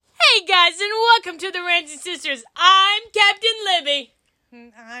guys, and welcome to the Ramsey Sisters. I'm Captain Libby.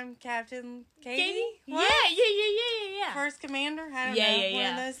 I'm Captain Katie. Yeah. First Commander. I don't know.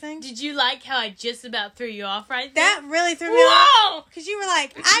 One of those things. Did you like how I just about threw you off right there? That really threw me off. Because you were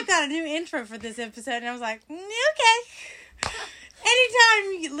like, I've got a new intro for this episode. And I was like, okay.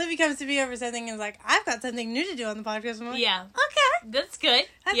 Anytime Libby comes to me over something and is like, I've got something new to do on the podcast, I'm like, okay. That's good.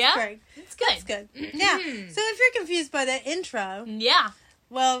 That's great. That's good. That's good. Yeah. So if you're confused by that intro,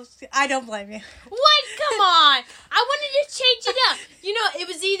 well, I don't blame you. What? Come on. I wanted to change it up. You know, it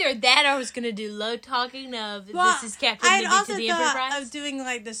was either that or I was going to do low talking of this is Captain Libby to the Enterprise. I also thought of doing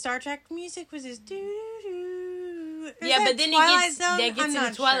like the Star Trek music, which is doo-doo-doo. Yeah, but then that gets in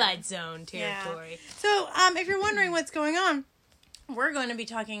the Twilight Zone territory. Yeah. So, if you're wondering what's going on, we're going to be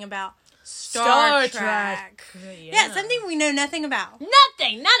talking about Star Trek. Yeah, something we know nothing about.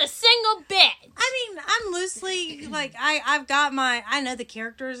 Nothing. Not a single bit. I mean, I'm loosely, like, I know the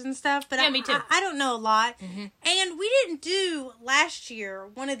characters and stuff, but me too. I don't know a lot. Mm-hmm. And we didn't do, last year,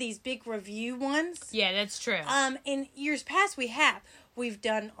 one of these big review ones. Yeah, that's true. In years past, we have. We've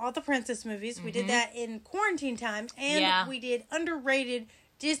done all the princess movies. Mm-hmm. We did that in quarantine times. And we did underrated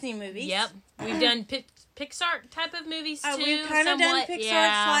Disney movies. Yep. We've done Pixar type of movies too. We've kind of done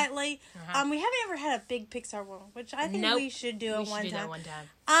Pixar slightly. Uh-huh. We haven't ever had a big Pixar one, which I think we should do at one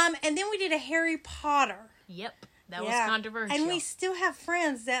time. And then we did a Harry Potter. Yep. That was controversial. And we still have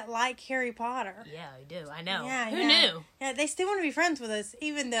friends that like Harry Potter. Yeah, we do. I know. Yeah, Who knew? Yeah, they still want to be friends with us,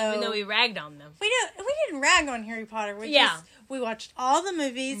 even though we ragged on them. We didn't rag on Harry Potter. We watched all the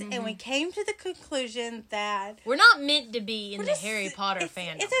movies, and we came to the conclusion that we're not meant to be in the Harry Potter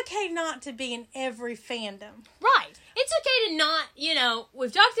fandom. It's okay not to be in every fandom. Right. It's okay to not,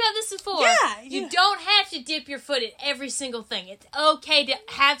 we've talked about this before. Yeah. You don't have to dip your foot in every single thing. It's okay to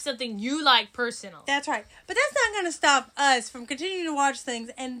have something you like personally. That's right. But that's not going to stop us from continuing to watch things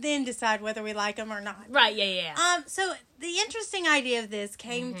and then decide whether we like them or not. Right, yeah. So the interesting idea of this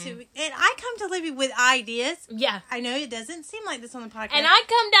came to, and I come to Libby with ideas. Yeah. I know it doesn't seem like this on the podcast. And I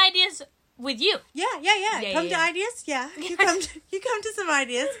come to ideas with you. Yeah. Come to ideas? Yeah. You come to some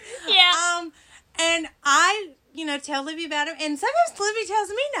ideas. Yeah. And I, tell Libby about them, and sometimes Libby tells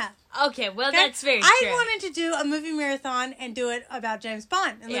me no. Okay, well, that's very true. I wanted to do a movie marathon and do it about James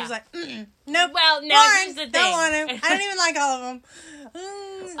Bond. And Libby's like, nope. Well, no, here's the thing. Don't want to. I don't even like all of them.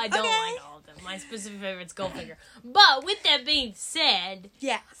 I don't like all of them. My specific favorite's Goldfinger. But with that being said,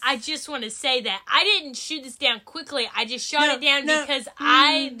 yes, I just want to say that I didn't shoot this down quickly. I just shot it down because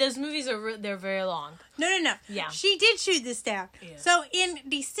those movies they're very long. No. Yeah. She did shoot this down. Yeah. So in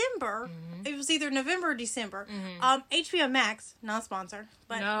December, it was either November or December, HBO Max, not sponsored,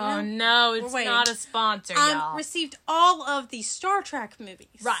 but no, it's not a sponsor, y'all. Received all of the Star Trek movies.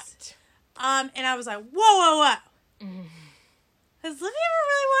 Right. And I was like, whoa. Has Livy ever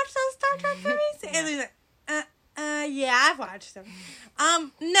really watched those Star Trek movies? And he's like, yeah, I've watched them.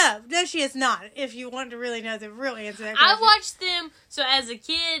 No, she has not. If you want to really know the real answer to that question. I watched them, so as a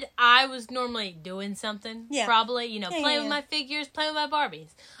kid, I was normally doing something. Yeah. Probably, playing with my figures, playing with my Barbies.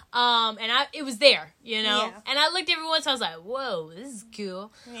 And it was there, Yeah. And I looked every once, I was like, whoa, this is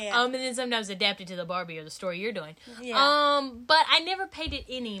cool. Yeah. And then sometimes adapted to the Barbie or the story you're doing. Yeah. But I never paid it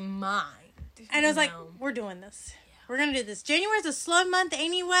any mind. And I was like, we're doing this. We're going to do this. January's a slow month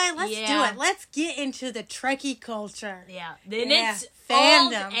anyway. Let's do it. Let's get into the Trekkie culture. Yeah. Then it's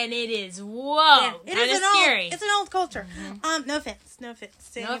fandom. Old, and it is, whoa, it is scary. It's an old culture. Mm-hmm. No offense to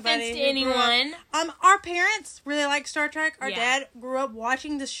anybody. No offense to anyone. Our parents really like Star Trek. Our dad grew up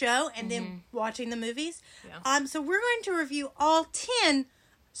watching the show and then watching the movies. Yeah. So we're going to review all 10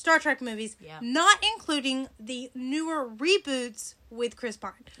 Star Trek movies, not including the newer reboots with Chris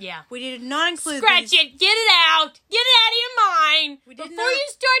Pine. Yeah. We did not include Scratch it. Get it out. Get it out of your mind. Before you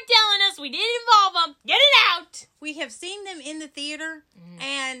start telling us we didn't involve them, get it out. We have seen them in the theater,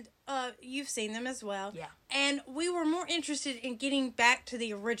 and you've seen them as well. Yeah. And we were more interested in getting back to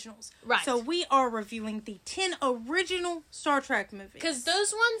the originals. Right. So we are reviewing the 10 original Star Trek movies. Because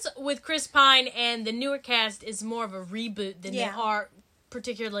those ones with Chris Pine and the newer cast is more of a reboot than they are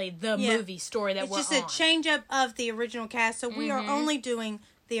particularly the movie story that we're on. It's just a change up of the original cast, so we are only doing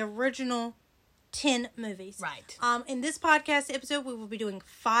the original 10 movies. Right. In this podcast episode, we will be doing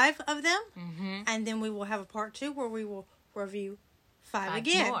 5 of them, and then we will have a part 2 where we will review 5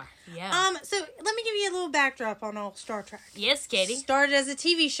 again. More. Yeah. So let me give you a little backdrop on old Star Trek. Yes, Katie. Started as a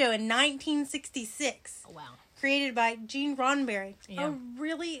TV show in 1966. Wow. Created by Gene Roddenberry. A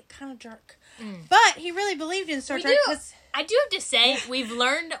really kind of jerk. But he really believed in Star Trek because I do have to say, we've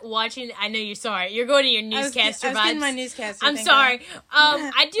learned watching... I know you're sorry. You're going to your newscaster vibes. I was getting my newscaster. I'm sorry.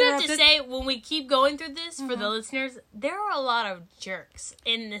 I do have to say, when we keep going through this, for the listeners, there are a lot of jerks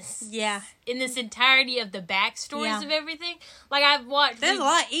in this. Yeah. In this entirety of the backstories of everything. Like, I've watched... There's a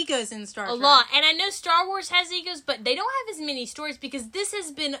lot of egos in Star Trek. A lot. And I know Star Wars has egos, but they don't have as many stories because this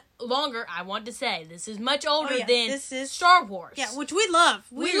has been longer, I want to say. This is much older than Star Wars. Yeah, which we love.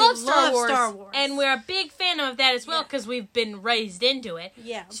 We love Star Wars. And we're a big fan of that as well because we've been raised into it.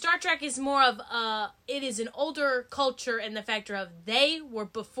 Yeah. Star Trek is more of it is an older culture in the factor of they were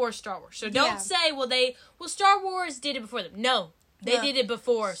before Star Wars. So don't say, well, Star Wars did it before them. No. They did it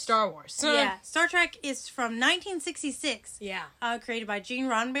before Star Wars. Yeah. Star Trek is from 1966. Yeah. Created by Gene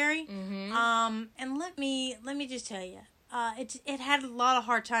Roddenberry. Mm-hmm. And let me just tell you, it had a lot of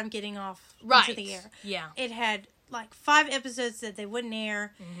hard time getting off into the air. Yeah. It had like 5 episodes that they wouldn't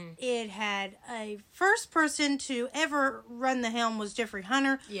air. Mm-hmm. It had a first person to ever run the helm was Jeffrey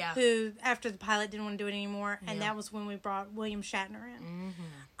Hunter. Yeah. Who, after the pilot, didn't want to do it anymore. And that was when we brought William Shatner in.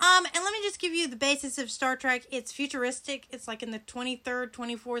 Mm-hmm. And let me just give you the basis of Star Trek. It's futuristic. It's like in the 23rd,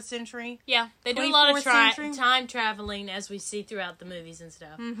 24th century. Yeah, they do a lot of time traveling as we see throughout the movies and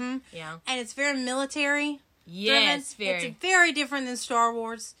stuff. Mm-hmm. Yeah. And it's very military. Yes, driven. It's very different than Star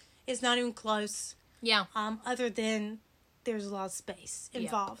Wars. It's not even close. Yeah. Other than there's a lot of space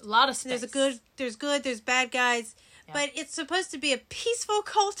involved. A lot of space. There's bad guys. Yeah. But it's supposed to be a peaceful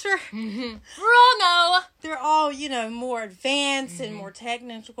culture. Mm-hmm. Wrong-o! They're all, more advanced and more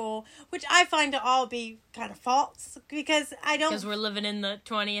technical, which I find to all be kind of false, because Because we're living in the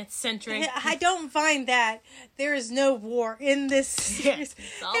 20th century. I don't find that there is no war in this series.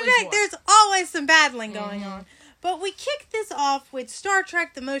 In fact, there's always some battling going on. But we kick this off with Star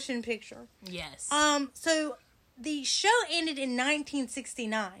Trek the Motion Picture. Yes. So the show ended in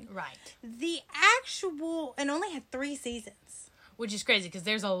 1969. Right. The actual, and only had 3 seasons. Which is crazy, because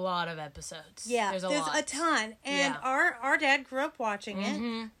there's a lot of episodes. Yeah, there's a ton. And our dad grew up watching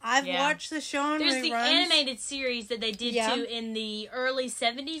it. I've watched the show on reruns. There's the animated series that they did, too, in the early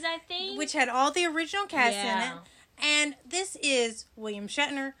 70s, I think. Which had all the original cast in it. And this is William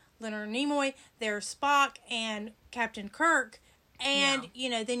Shatner, Leonard Nimoy, there's Spock, and Captain Kirk. And,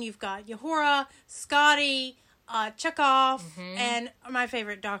 then you've got Uhura, Scotty, Chekhov, and my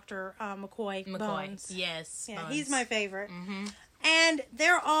favorite, Dr. McCoy, Bones. Yes. Yeah, Bones. he's my favorite. Mm-hmm. And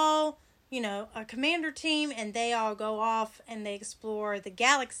they're all, a commander team, and they all go off and they explore the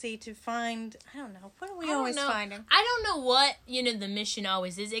galaxy to find, I don't know, what are we always finding? I don't know what, the mission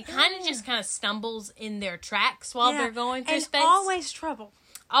always is. It kind of stumbles in their tracks while they're going through space. And always trouble.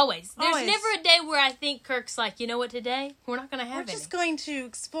 Always. There's never a day where I think Kirk's like, you know what, today? We're not going to have it. We're just going to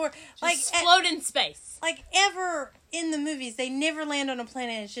explore. Explode in space. Like, ever in the movies, they never land on a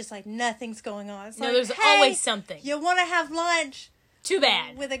planet and it's just like nothing's going on. It's there's always something. You want to have lunch? Too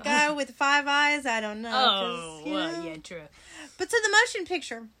bad. With a guy with 5 eyes? I don't know. Oh, yeah, true. But so the motion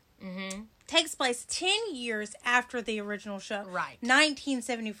picture takes place 10 years after the original show. Right.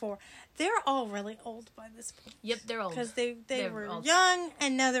 1974. They're all really old by this point. Yep, they're old. Because they were young,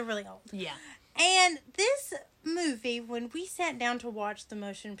 and now they're really old. Yeah. And this movie, when we sat down to watch the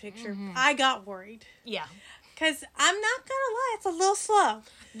motion picture, I got worried. Yeah. Because I'm not going to lie, it's a little slow.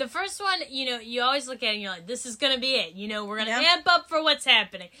 The first one, you always look at it and you're like, this is going to be it. We're going to amp up for what's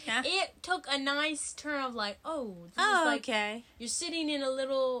happening. Yeah. It took a nice turn of like, this is like, okay. You're sitting in a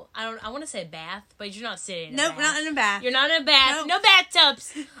little, I want to say bath, but you're not sitting in a bath. Nope, not in a bath. You're not in a bath. Nope. No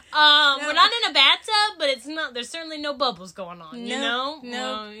bathtubs. We're not in a bathtub, but it's not, there's certainly no bubbles going on, No.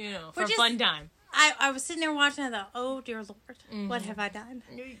 For a fun time. I was sitting there watching and I thought, oh dear Lord, what have I done?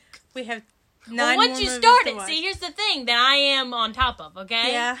 We have 9 well, once you start it, see, here's the thing that I am on top of,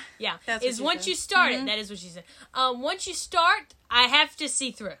 okay? Yeah. Is once you start it, that is what she said. Once you start, I have to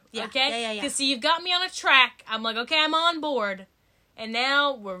see through, okay? Yeah. Because, see, you've got me on a track. I'm like, okay, I'm on board. And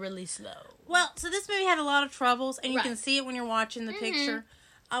now we're really slow. Well, so this movie had a lot of troubles, and you can see it when you're watching the picture.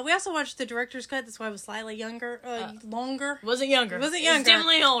 We also watched the director's cut. That's why it was slightly longer. Wasn't younger. It was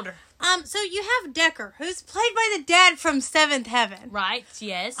definitely older. So you have Decker, who's played by the dad from Seventh Heaven. Right,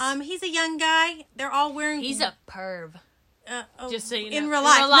 yes. He's a young guy. They're all wearing... He's a perv. Just so you know. In real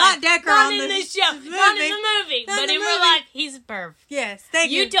life. Not Decker not on in this show. movie. Not in the movie. But in real life, he's a perv. Yes,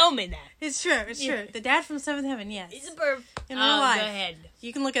 thank you. You told me that. It's true. The dad from Seventh Heaven, yes. He's a perv. In real life. Go ahead.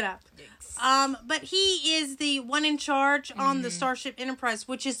 You can look it up. But he is the one in charge on the Starship Enterprise,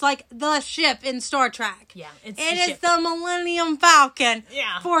 which is like the ship in Star Trek. Yeah, it is the Millennium Falcon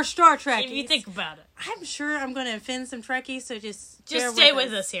for Star Trek. If you think about it. I'm sure I'm going to offend some Trekkies, so just stay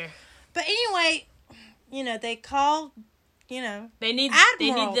with us here. But anyway, they call, they need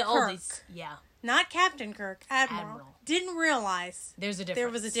Admiral the Kirk oldies. Yeah. not Captain Kirk, Admiral. Didn't realize there's a difference. There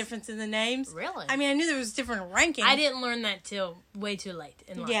was a difference in the names. Really? I mean, I knew there was different rankings. I didn't learn that till way too late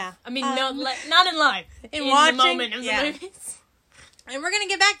in life. Yeah. I mean, not in life. In watching, the moment of the movies. And we're going to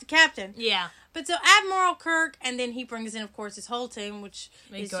get back to Captain. Yeah. But so Admiral Kirk, and then he brings in, of course, his whole team, which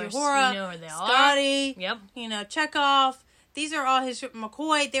is Uhura, you know who they Scotty, yep. Chekhov. These are all his,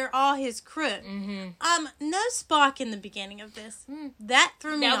 McCoy, they're all his crew. Mm-hmm. No Spock in the beginning of this. That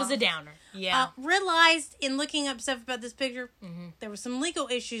threw me off. That was a downer. Yeah. Realized in looking up stuff about this picture, there were some legal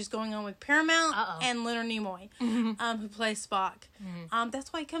issues going on with Paramount and Leonard Nimoy, who plays Spock.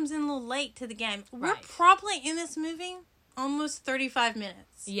 That's why he comes in a little late to the game. We're probably in this movie almost 35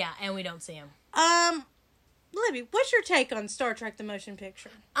 minutes. Yeah, and we don't see him. Libby, what's your take on Star Trek the Motion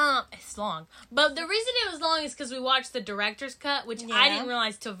Picture? It's long. But the reason it was long is because we watched the director's cut, which I didn't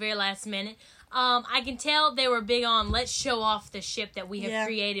realize till very last minute. I can tell they were big on, let's show off the ship that we have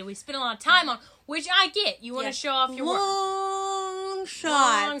created. We spent a lot of time on, which I get. You want to show off your work.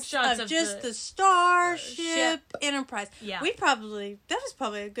 Long shots of just the Starship Enterprise. Yeah. That was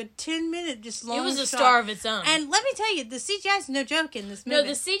probably a good 10-minute just long shot. It was a star of its own. And let me tell you, the CGI is no joke in this movie. No,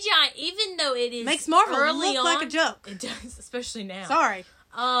 the CGI, even though it is makes Marvel early look like a joke. It does, especially now. Sorry.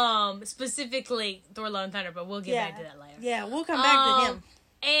 Specifically Thor: Love and Thunder, but we'll get back to that later. Yeah, we'll come back to him.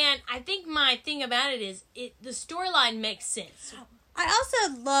 And I think my thing about it is the storyline makes sense. I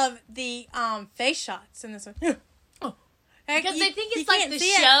also love the face shots in this one. Because they think it's like the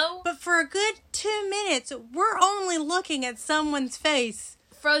show. But for a good 2 minutes, we're only looking at someone's face.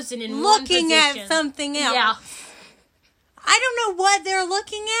 Frozen in one position. Looking at something else. Yeah. I don't know what they're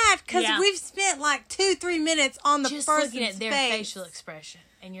looking at, because we've spent like 2-3 minutes on the just person's looking at their face. facial expression.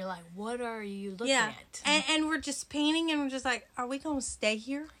 And you're like, what are you looking at? And we're just painting, and we're just like, are we going to stay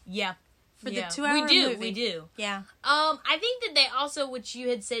here? Yeah. For the 2-hour movie. We do. Yeah. I think that they also, which you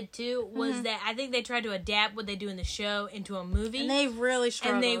had said too, was that I think they tried to adapt what they do in the show into a movie. And they really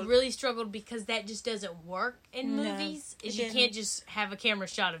struggled. Because that just doesn't work in movies. Is you can't just have a camera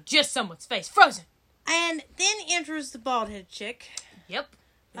shot of just someone's face. Frozen. And then enters the bald-headed chick. Yep.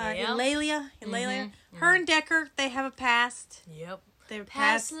 Eulalia. Her and Decker, they have a past. Yep. They're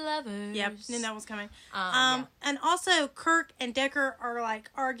past lovers. Yep, knew that was coming. And also Kirk and Decker are like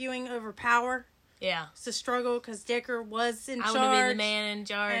arguing over power. Yeah, it's a struggle because Decker was in charge. I want to be the man in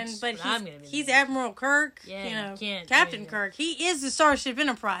charge, but he's Admiral Kirk. Yeah, Captain Kirk. He is the Starship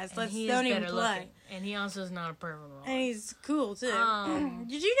Enterprise. Don't even play. Looking. And he also is not a pervert. And he's cool too.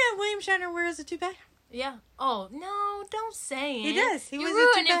 Did you know William Shatner wears a toupee? Yeah. Oh, no, don't say it. He does. He You're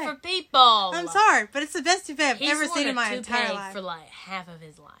ruining it for people. I'm sorry, but it's the best toupee I've ever seen in my entire life. For like half of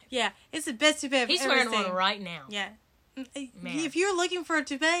his life. Yeah, it's the best toupee I've ever seen. He's wearing one right now. Yeah. Man. If you're looking for a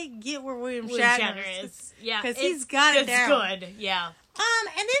toupee, get where William Shatner is. Yeah. Because he's got it down. It's good, yeah. And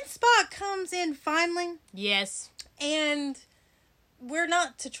then Spock comes in finally. Yes. And we're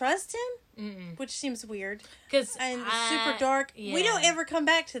not to trust him, which seems weird. And super dark. Yeah. We don't ever come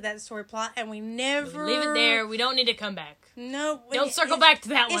back to that story plot, and we never... Leave it there. We don't need to come back. No. Don't circle back to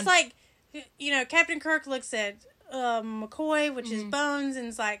that one. It's like, Captain Kirk looks at McCoy, which is Bones, and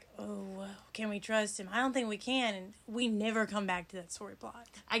it's like, oh, can we trust him? I don't think we can, and we never come back to that story plot.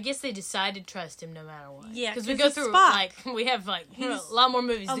 I guess they decided to trust him no matter what. Yeah, because we go through, we have, a lot more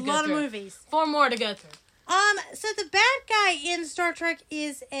movies to go through. A lot of movies. 4 more to go through. So the bad guy in Star Trek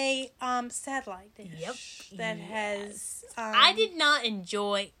is a satellite dish that has. I did not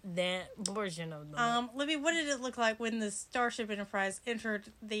enjoy that version of the movie. Libby, what did it look like when the Starship Enterprise entered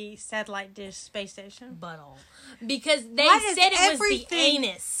the satellite dish space station? Butthole, because they said it was the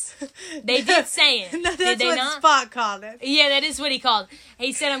anus. They did say it. No, that's what Spock called it. Yeah, that is what he called it.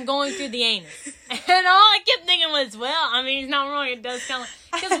 He said, "I'm going through the anus," and all I kept thinking was, "Well, I mean, he's not wrong. It does kind of."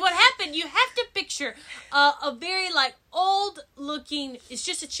 Because what happened, you have to picture a very, old-looking... It's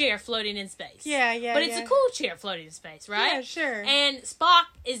just a chair floating in space. Yeah. But it's a cool chair floating in space, right? Yeah, sure. And Spock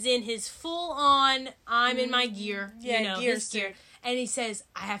is in his full-on, I'm in my gear, his gear. And he says,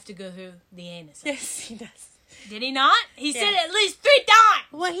 I have to go through the anus. Yes, he does. Did he not? He said it at least 3 times!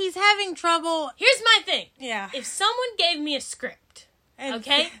 Well, he's having trouble... Here's my thing. Yeah. If someone gave me a script,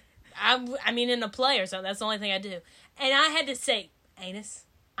 okay? I mean, in a play or something, that's the only thing I do. And I had to say... Anus,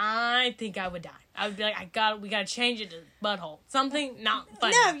 I think I would die. I would be like, we gotta change it to butthole. Something not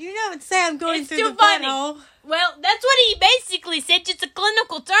funny. No, you don't say I'm going through the funny. butthole. Well, that's what he basically said, just a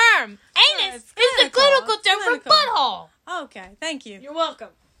clinical term. Anus is the clinical term for butthole. Okay, thank you. You're welcome.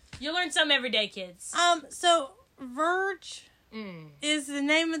 You learn something every day, kids. So, Verge is the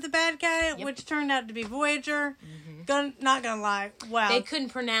name of the bad guy, which turned out to be Voyager. Not gonna lie. Wow. They couldn't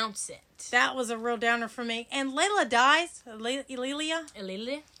pronounce it. That was a real downer for me. And Layla dies.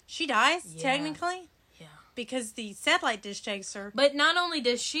 Alelia? She dies, technically. Yeah. Because the satellite dish takes her. But not only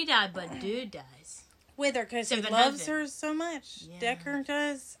does she die, but dude dies. With her, because he loves her so much. Yeah. Decker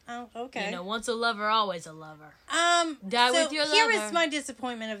does. Oh, okay. You know, once a lover, always a lover. Die with your lover. Here is my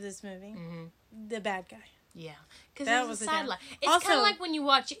disappointment of this movie. Mm-hmm. The bad guy. Yeah. Because that was a sideline. It's kind of like when you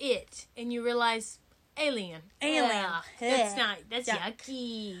watch It, and you realize... Alien. That's not. That's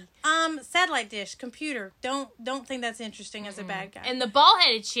yucky. Satellite dish, computer. Don't think that's interesting as a bad guy. And the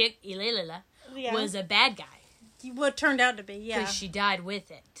bald-headed chick, Ililila, was a bad guy. What turned out to be, because she died with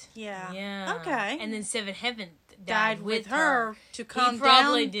it. Yeah. Okay. And then Seven Heaven died with her to calm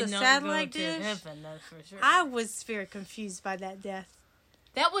down the satellite dish. Heaven, that's for sure. I was very confused by that death.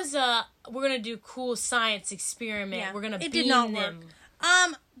 That was we're gonna do cool science experiment. Yeah. We're gonna beam them. It did not work.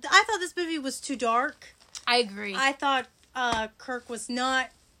 I thought this movie was too dark. I agree. I thought Kirk was not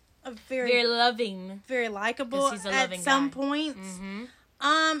a very loving, very likable at some points.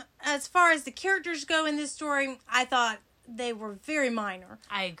 Mm-hmm. As far as the characters go in this story, I thought they were very minor.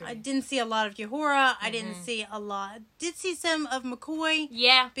 I agree. I didn't see a lot of Uhura. I didn't see a lot. Did see some of McCoy.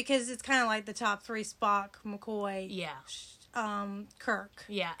 Yeah. Because it's kind of like the top three: Spock, McCoy. Yeah. Kirk.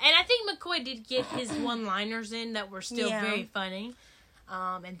 Yeah, and I think McCoy did get his one-liners in that were still very funny.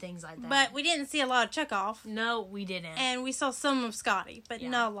 And things like that. But we didn't see a lot of Chekhov. No, we didn't. And we saw some of Scotty, but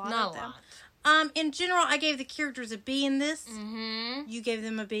not a lot of them. In general, I gave the characters a B in this. Mm-hmm. You gave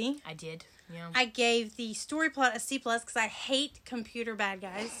them a B. I did, yeah. I gave the story plot a C+, because I hate computer bad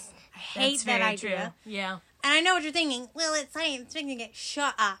guys. I hate that idea. True. Yeah. And I know what you're thinking. Well, it's science fiction.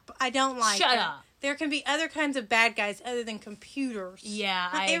 Shut up. I don't like it. Shut up. There can be other kinds of bad guys other than computers. Yeah,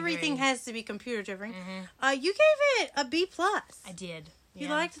 Not everything has to be computer driven. Mm-hmm. You gave it a B+. I did. You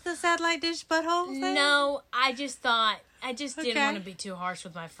liked the satellite dish butthole thing? No, I just didn't want to be too harsh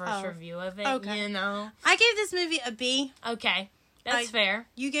with my first review of it, you know? I gave this movie a B. Okay, that's fair.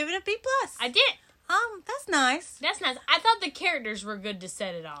 You gave it a B+. I did. That's nice. That's nice. I thought the characters were good to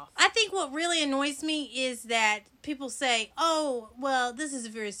set it off. I think what really annoys me is that people say, oh, well, this is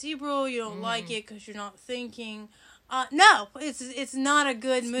very cerebral, you don't like it because you're not thinking. No, it's not a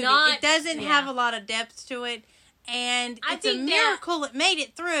good movie. It doesn't have a lot of depth to it. And it's a miracle it made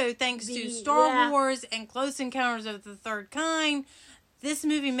it through thanks to Star Wars and Close Encounters of the Third Kind. This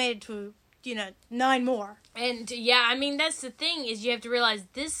movie made it to, 9 more. And, I mean, that's the thing is you have to realize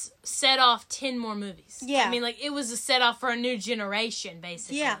this set off 10 more movies. Yeah. I mean, like, it was a set off for a new generation,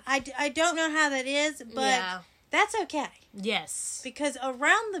 basically. Yeah, I don't know how that is, but that's okay. Yes. Because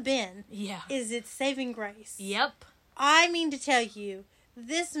around the bend is its saving grace. Yep. I mean to tell you,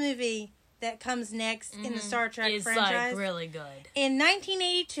 this movie that comes next in the Star Trek franchise. It's, like, really good. In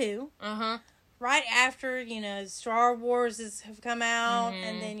 1982, right after, Star Wars have come out,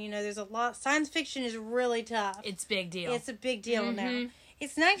 and then, there's a lot, science fiction is really tough. It's a big deal. It's a big deal now.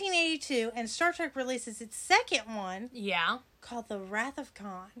 It's 1982, and Star Trek releases its second one. Yeah. Called The Wrath of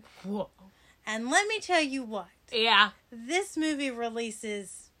Khan. Whoa. And let me tell you what. Yeah. This movie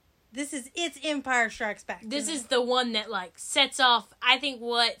releases... It's Empire Strikes Back. This is the one that, like, sets off the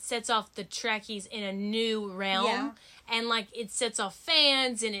Trekkies in a new realm. Yeah. And, like, it sets off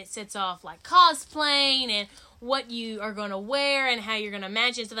fans, and it sets off, like, cosplaying, and what you are going to wear, and how you're going to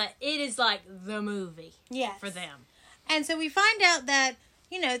match it. So that it is, like, the movie for them. And so we find out that,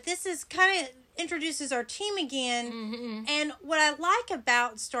 this is kind of introduces our team again. Mm-hmm. And what I like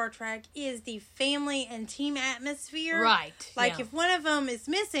about Star Trek is the family and team atmosphere. Right. Like, if one of them is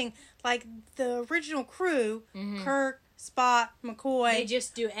missing, like the original crew, Kirk, Spock, McCoy. They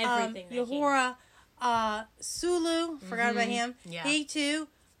just do everything Uhura, Sulu, forgot about him. Yeah. He too.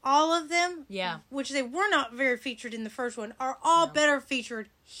 All of them, which they were not very featured in the first one, are all better featured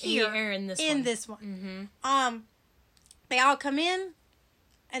here in this one. Mm-hmm. They all come in,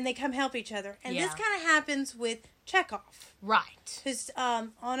 and they come help each other. And this kind of happens with Chekhov. Right. Who's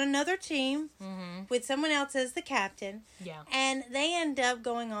on another team with someone else as the captain. Yeah. And they end up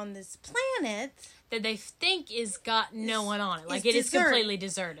going on this planet that they think is got no one on it. Like, it is completely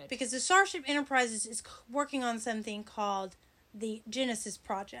deserted. Because the Starship Enterprise is working on something called the Genesis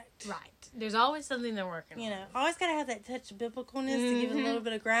Project. Right. There's always something they're working on. Always got to have that touch of biblicalness to give it a little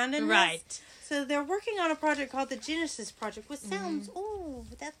bit of groundedness. Right. So they're working on a project called the Genesis Project, which sounds,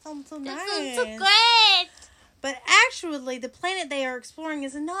 that sounds so nice. That sounds so great. But actually, the planet they are exploring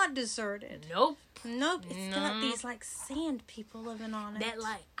is not deserted. Nope. It's got these, like, sand people living on it. That,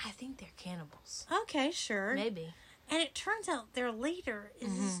 like, I think they're cannibals. Okay, sure. Maybe. And it turns out their leader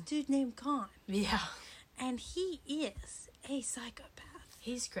is this dude named Khan. Yeah. And he is a psychopath.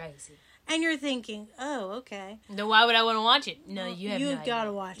 He's crazy. And you're thinking, oh, okay. Then why would I want to watch it? No, you have no idea. You've got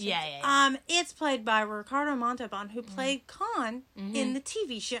to watch it. Yeah. It's played by Ricardo Montalban, who played Khan in the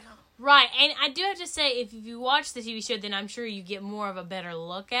TV show. Right, and I do have to say, if you watch the TV show, then I'm sure you get more of a better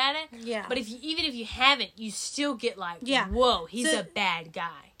look at it. Yeah. But even if you haven't, you still get whoa, he's a bad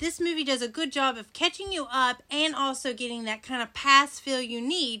guy. This movie does a good job of catching you up and also getting that kind of pass feel you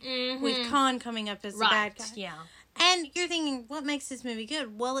need with Khan coming up as the bad guy. Yeah. And you're thinking, what makes this movie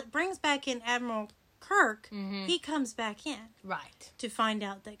good? Well, it brings back in Admiral Kirk. He comes back in. Right. To find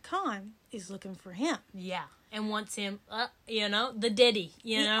out that Khan is looking for him. Yeah. And wants him, the Diddy,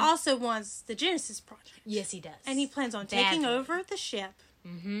 He also wants the Genesis Project. Yes, he does. And he plans on taking over the ship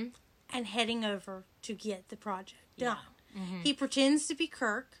and heading over to get the project done. Yeah. He pretends to be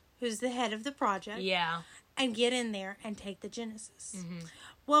Kirk, who's the head of the project. Yeah. And get in there and take the Genesis.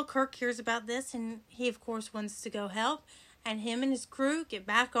 Well, Kirk hears about this, and he, of course, wants to go help. And him and his crew get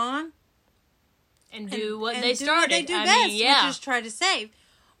back on. And do what they started. What they do best, which is try to save.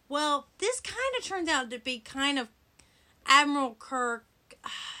 Well, this kind of turns out to be kind of Admiral Kirk,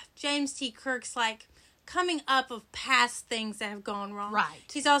 James T. Kirk's coming up of past things that have gone wrong. Right.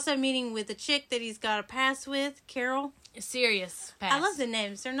 He's also meeting with a chick that he's got a pass with, Carol. A serious pass. I love the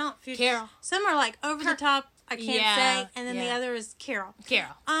names. They're not future. Carol. Some are over the top, I can't say, and then the other is Carol.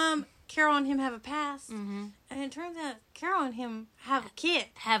 Carol and him have a pass, and it turns out Carol and him have a kid.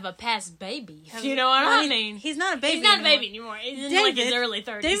 Have a past baby, if you know what I mean. He's not a baby He's not a baby anymore. He's in his early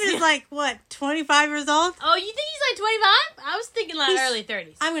 30s. David is 25 years old? Oh, you think he's 25? I was thinking early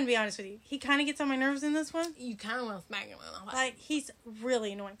 30s. I'm going to be honest with you. He kind of gets on my nerves in this one. You kind of want to smack him in the face. He's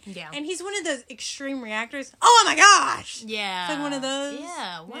really annoying. Yeah. And he's one of those extreme reactors. Oh my gosh! Yeah. It's one of those.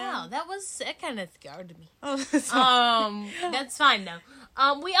 Yeah, wow. Yeah. That kind of scared me. Oh, that's fine though.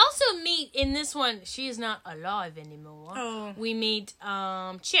 We also meet in this one. She is not alive anymore. Oh. We meet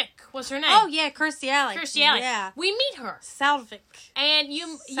Chick. What's her name? Oh yeah, Kirstie Alley. Kirstie Alley. Yeah. We meet her. Salvik. And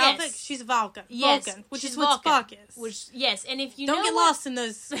Salvik. She's Vulcan. Yes. Vulcan, which she's is what Vulcan, Spock is. Yes. And if you don't get lost in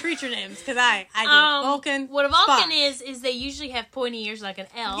those creature names, because I do. Vulcan. What a Vulcan Spock. is they usually have pointy ears like an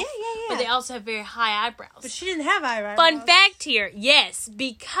elf. Yeah. But they also have very high eyebrows. But she didn't have eyebrows. Fun fact here, yes,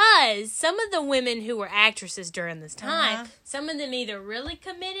 because some of the women who were actresses during this time, some of them either really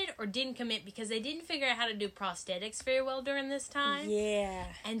committed or didn't commit because they didn't figure out how to do prosthetics very well during this time. Yeah.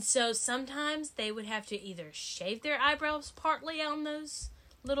 And so sometimes they would have to either shave their eyebrows partly on those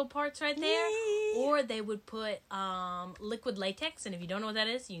little parts right there, or they would put liquid latex, and if you don't know what that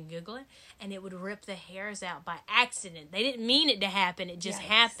is, you can Google it, and it would rip the hairs out by accident. They didn't mean it to happen, it just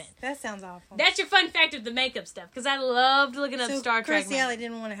happened. That sounds awful. That's your fun fact of the makeup stuff, because I loved looking up Star Trek. Kirstie Alley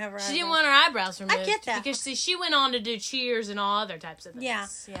didn't want to have her eyebrows. She didn't want her eyebrows removed. I get that. Because, see, she went on to do Cheers and all other types of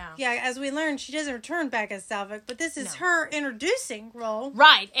things. Yeah, as we learned, she doesn't return back as Salvik, but this is her introducing role.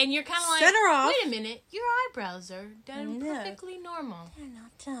 Right, and you're kind of like, set her off. Wait a minute, your eyebrows are done perfectly normal. They're not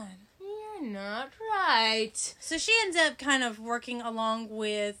done. You're not right. So she ends up kind of working along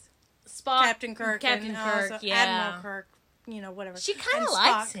with Spock, Captain Kirk, and Admiral Kirk, whatever. She kind of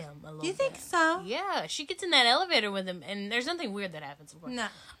likes him a little bit. You think so? Yeah, she gets in that elevator with him, and there's nothing weird that happens, of course. No.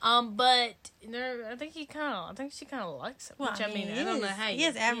 But I think she kind of likes him. Well, which, I don't know how he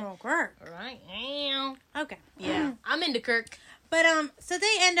is Admiral Kirk. Right. Yeah. Okay. Yeah. I'm into Kirk. But, so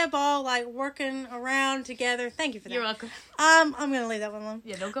they end up all, working around together. Thank you for that. You're welcome. I'm going to leave that one alone.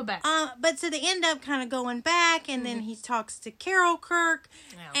 Yeah, don't go back. But so they end up kind of going back, and then he talks to Carol Kirk,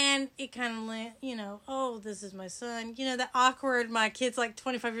 and it kind of, oh, this is my son. The awkward, my kid's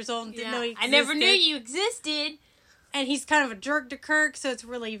 25 years old and didn't know he existed. I never knew you existed. And he's kind of a jerk to Kirk, so it's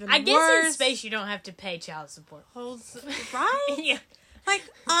really even worse. I guess in space you don't have to pay child support. Right? Yeah.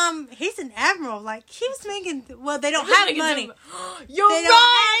 He's an admiral. He was making. Well, they don't have money. You're right.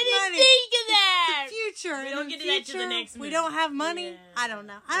 I didn't think of that. It's the future. We don't get to that to the next movie. We don't have money. Yeah. I don't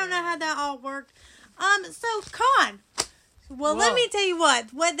know. I don't know how that all worked. So Khan. Well, let me tell you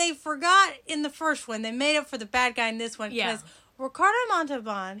what they forgot in the first one, they made up for the bad guy in this one. Yeah. Because Ricardo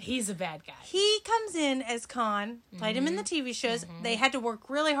Montalban, he's a bad guy. He comes in as Khan, played him in the TV shows. They had to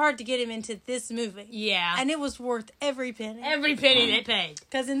work really hard to get him into this movie. Yeah. And it was worth every penny. Every penny they paid.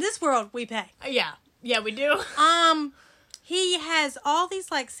 Because in this world, we pay. Yeah. Yeah, we do. He has all these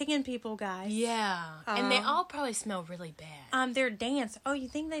singing people guys. Yeah. And they all probably smell really bad. They're dancers. Oh, you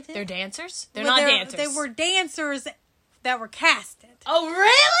think they did? They're dancers? They're not dancers. They were dancers that were casted. Oh,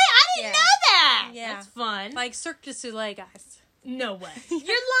 really? I didn't know that. Yeah. That's fun. Cirque du Soleil guys. No way. You're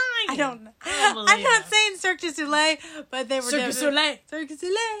lying. I don't know. I'm not saying Cirque du Soleil, but they were Cirque du Soleil. Cirque du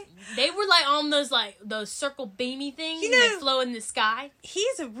Soleil. They were like on those circle beamy things that flow in the sky.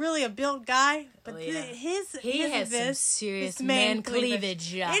 He's really a built guy, but he has some serious man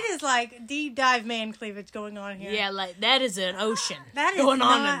cleavage. Yeah. It is like deep dive man cleavage going on here. Yeah, like that is an ocean that is going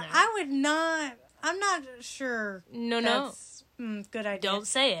on in there. I would not. I'm not sure. No. Good idea. Don't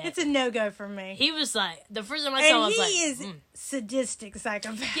say it. It's a no-go for me. He was like, the first time I saw him, I was like, he is sadistic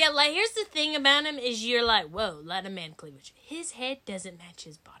psychopath. Yeah, like, here's the thing about him is you're like, whoa, lot of man cleavage. His head doesn't match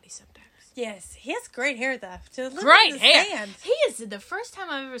his body sometimes. Yes, he has great hair, though. Great hair. He is the first time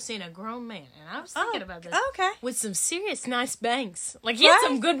I've ever seen a grown man, and I was thinking about this. Okay. With some serious nice bangs. Like, he had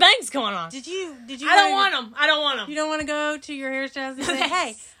some good bangs going on. Did you? I don't want them. You don't want to go to your hairstylist and say,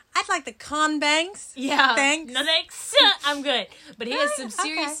 hey, I'd like the con bangs. Yeah. Thanks. No, thanks. I'm good. But he has some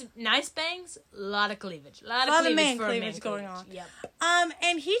serious, nice bangs. A lot of cleavage. A lot of man cleavage going on. Yep.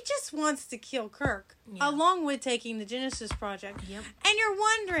 And he just wants to kill Kirk, along with taking the Genesis Project. Yep. And you're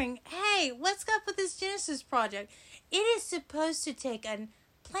wondering, hey, what's up with this Genesis Project? It is supposed to take a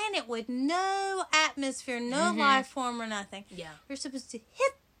planet with no atmosphere, no life form or nothing. Yeah. You're supposed to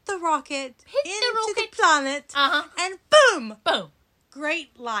hit the rocket into the planet, and boom!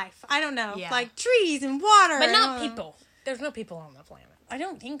 Great life. I don't know. Yeah. Like trees and water. But not people. There's no people on the planet. I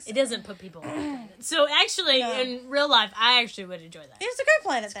don't think so. It doesn't put people on the planet. So actually, in real life, I actually would enjoy that. It's a great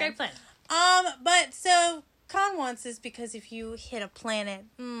planet. It's a great planet. But so Khan wants this because if you hit a planet,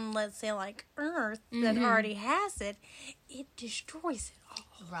 let's say like Earth, that already has it, it destroys it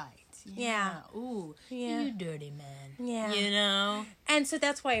all. Right. Yeah. Ooh. Yeah. You dirty man. Yeah. You know? And so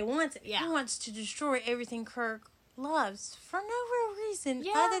that's why he wants it. Yeah. He wants to destroy everything Kirk loves for no real reason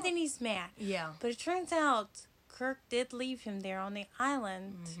other than he's mad. Yeah. But it turns out Kirk did leave him there on the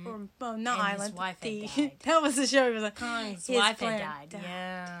island. Or, not and island. His wife had died. That was the show. He was like, His wife had died.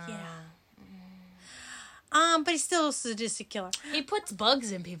 Yeah. But he's still a sadistic killer. He puts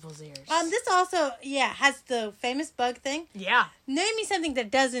bugs in people's ears. This also, has the famous bug thing. Yeah. Name me something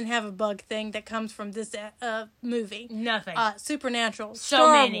that doesn't have a bug thing that comes from this movie. Nothing. Supernatural. So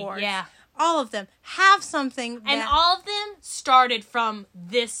Star many. Wars. Yeah. All of them have something that... And all of them started from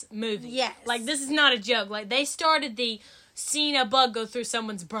this movie. Yes. Like, this is not a joke. Like, they started seeing a bug go through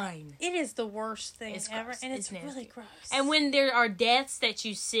someone's brain. It is the worst thing ever, gross. and it's nasty. really gross. And when there are deaths that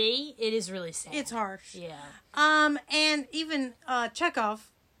you see, it is really sad. It's harsh. Yeah. And even Chekhov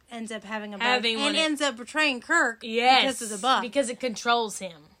ends up having a bug, and ends up betraying Kirk because of the bug. Because it controls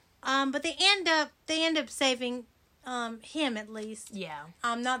him. But they end up saving him at least. Yeah.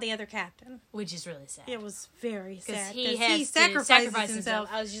 Not the other captain. Which is really sad. It was very sad. Because he sacrifices himself.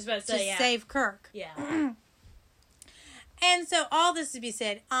 I was just about to say, save Kirk. Yeah. And so, all this to be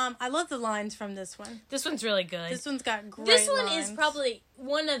said, I love the lines from this one. This one's really good. This one's got great This one lines. is probably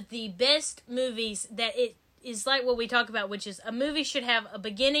one of the best movies that it is like what we talk about, which is a movie should have a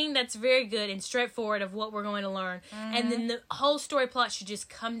beginning that's very good and straightforward of what we're going to learn. And then the whole story plot should just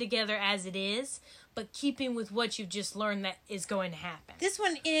come together as it is, but keeping with what you've just learned that is going to happen. This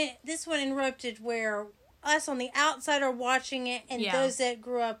one interrupted where us on the outside are watching it, and those that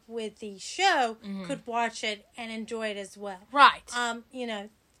grew up with the show could watch it and enjoy it as well. Right.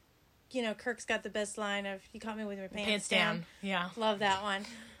 Kirk's got the best line of "You caught me with my pants down." Yeah. Love that one.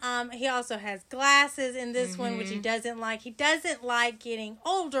 He also has glasses in this one, which he doesn't like. He doesn't like getting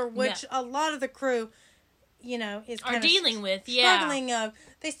older, which a lot of the crew, is are dealing with. Struggling of.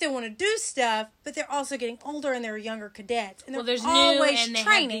 They still want to do stuff, but they're also getting older and they're younger cadets. And there's always new and they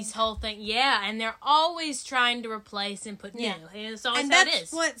training. have these whole thing. Yeah, and they're always trying to replace and put new. And it's always and how that's it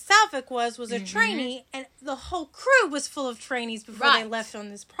is. what Salvic was a trainee, and the whole crew was full of trainees before they left on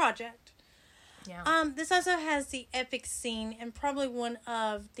this project. Yeah. This also has the epic scene and probably one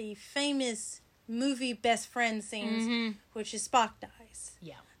of the famous movie best friend scenes, which is Spock dies.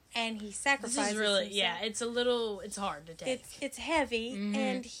 Yeah. And he sacrifices This is really, himself. it's hard to take. It's heavy,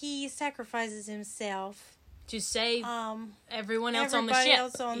 and he sacrifices himself to save everyone else on the ship. Everybody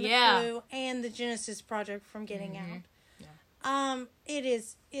else on the crew and the Genesis Project from getting out. Yeah.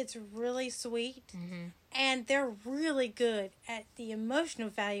 It's really sweet. And they're really good at the emotional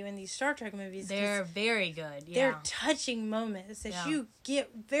value in these Star Trek movies. They're very good. Yeah. They're touching moments that you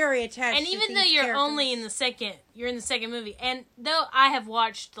get very attached to. And even though you're only in the second movie, and though I've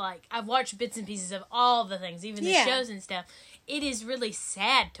watched bits and pieces of all the things, even the shows and stuff, it is really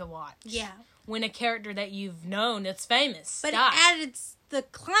sad to watch. Yeah. When a character that you've known that's famous But dies. it added the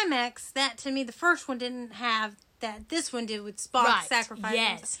climax that, to me, the first one didn't have that this one did with Spock sacrificing.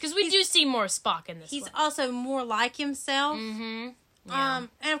 Yes, because we do see more Spock in this one. He's also more like himself. Yeah.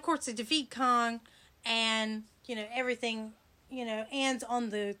 And of course they defeat Kong and, everything, ends on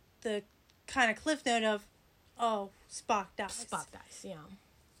the kind of cliff note of, oh, Spock dies. Spock dies, yeah.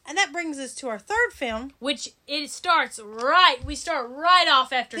 And that brings us to our third film. Which we start right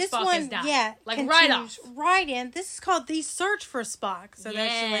off after Spock has died. Yeah. Like right off. Right in. This is called The Search for Spock. So that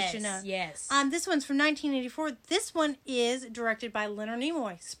should let you know. Yes. This one's from 1984. This one is directed by Leonard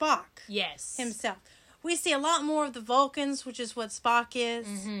Nimoy, Spock. Yes. Himself. We see a lot more of the Vulcans, which is what Spock is.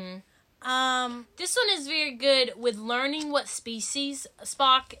 Mm-hmm. This one is very good with learning what species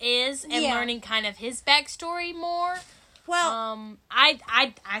Spock is and learning kind of his backstory more. Well,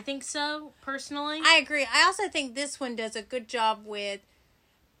 I think so, personally. I agree. I also think this one does a good job with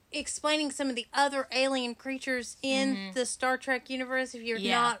explaining some of the other alien creatures in the Star Trek universe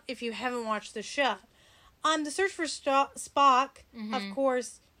if you haven't watched the show. On The Search for Spock, of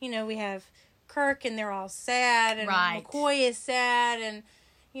course, we have Kirk and they're all sad and McCoy is sad and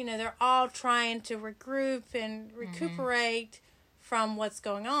they're all trying to regroup and recuperate from what's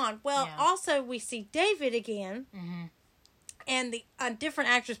going on. Well, also we see David again. And the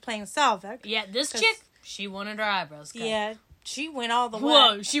different actress playing Salvik. Yeah, this chick, she wanted her eyebrows cut. Yeah, she went all the way.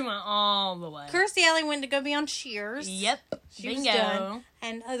 Whoa, she went all the way. Kirstie Alley went to go be on Cheers. Yep, she was done.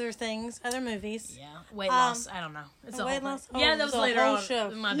 And other things, other movies. Yeah, weight loss. I don't know. It's a weight loss. Yeah, that was later on. Show.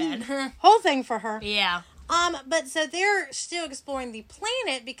 My bad. Whole thing for her. Yeah. But so they're still exploring the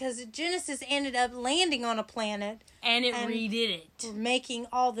planet because Genesis ended up landing on a planet. And redid it. Making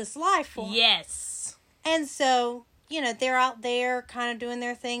all this life form. Yes. And so, they're out there kind of doing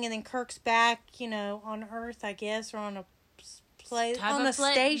their thing, and then Kirk's back, on Earth, I guess, or on a place, on a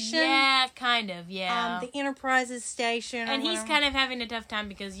station. Yeah, kind of, yeah. The Enterprise's station. And he's kind of having a tough time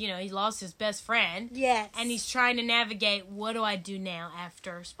because, he lost his best friend. Yes. And he's trying to navigate, what do I do now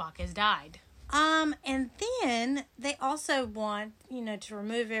after Spock has died? And then they also want, to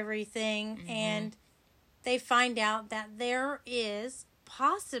remove everything, and they find out that there is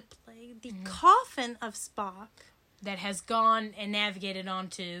possibly the coffin of Spock. That has gone and navigated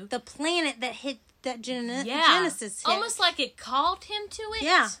onto the planet that hit that Genesis hit. Almost like it called him to it.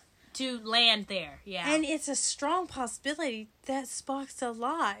 Yeah. To land there. Yeah. And it's a strong possibility that Spock's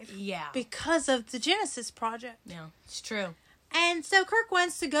alive. Yeah. Because of the Genesis project. Yeah, it's true. And so Kirk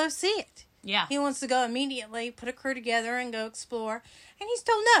wants to go see it. Yeah. He wants to go immediately, put a crew together and go explore. And he's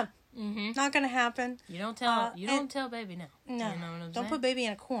told no. Not going to happen. You don't tell. Don't tell baby no. No. You know what I'm don't saying? put baby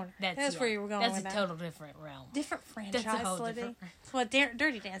in a corner. That's where you were going. That's a total different realm. Different franchise. That's a whole different. Well,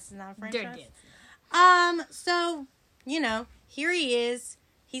 Dirty Dancing is not a franchise. Dirty Dancing. So here he is.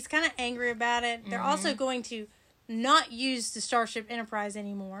 He's kind of angry about it. They're also going to not use the Starship Enterprise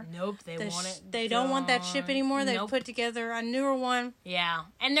anymore. Nope, they want it. They don't want that ship anymore. They've put together a newer one. Yeah,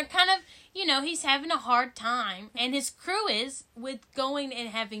 and they're kind of, he's having a hard time, and his crew is with going and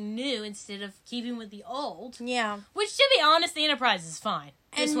having new instead of keeping with the old. Yeah. Which, to be honest, the Enterprise is fine.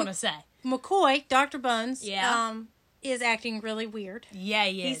 Just want to say. McCoy, Dr. Bones, is acting really weird. Yeah,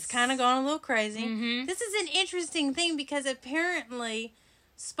 he is. He's kind of gone a little crazy. This is an interesting thing because apparently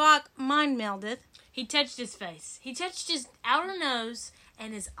Spock mind melded. He touched his face. He touched his outer nose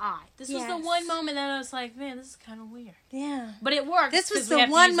and his eye. This was the one moment that I was like, man, this is kind of weird. Yeah. But it worked. This was the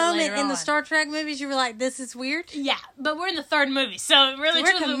one moment in the Star Trek movies you were like, this is weird? Yeah, but we're in the third movie, so really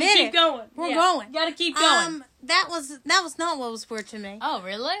we're committed. We keep going. We're going. Gotta keep going. That was not what was weird to me. Oh,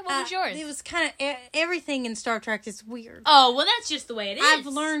 really? What was yours? It was kind of, everything in Star Trek is weird. Oh, well, that's just the way it is. I've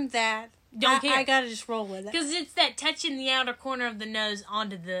learned that. Don't care. I gotta just roll with it. Because it's that touching the outer corner of the nose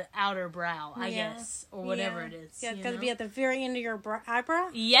onto the outer brow, I guess. Or whatever it is. Yeah, it's gotta be at the very end of your eyebrow.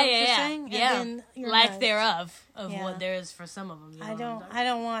 Yeah. And then your lack nose. thereof of what there is for some of them. I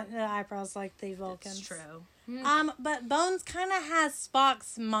don't want the eyebrows like the Vulcans. It's true. But Bones kind of has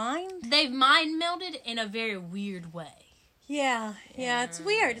Spock's mind. They've mind melded in a very weird way. Yeah, it's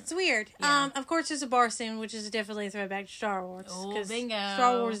weird. Yeah. Of course, there's a bar scene, which is definitely a throwback to Star Wars. Oh, bingo.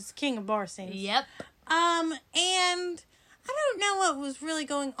 Star Wars is king of bar scenes. Yep. And I don't know what was really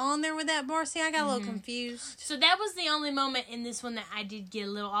going on there with that bar scene. I got a little confused. So that was the only moment in this one that I did get a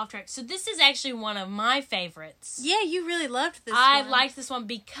little off track. So this is actually one of my favorites. Yeah, you really loved this one. I liked this one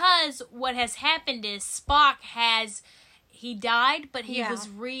because what has happened is Spock he died, but he was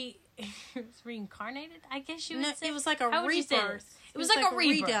reincarnated, I guess you would say. It was like a rebirth. It was like a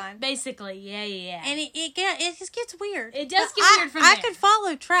rebirth, redone. basically. Yeah. And it just gets weird. It does get weird from there. I could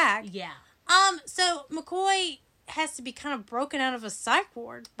follow track. Yeah. So McCoy has to be kind of broken out of a psych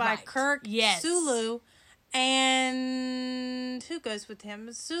ward by Kirk, Sulu, and who goes with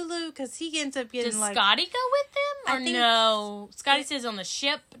him? Sulu, because he ends up getting Does Scotty go with them? Or no? Scotty says on the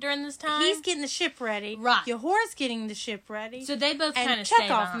ship during this time? He's getting the ship ready. Right. Uhura's getting the ship ready. So they both kind of stay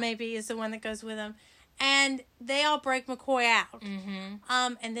Chekhov maybe is the one that goes with him. And they all break McCoy out.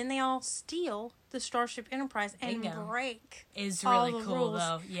 And then they all steal the Starship Enterprise and break is all really the cool rules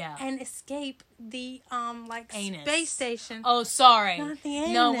though. Yeah. And escape the anus. space station. Oh, sorry. Not the anus.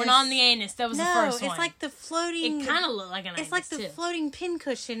 No, we're not on the anus. That was the first one. No, it's like the floating. It kind of looked like an anus. It's like the floating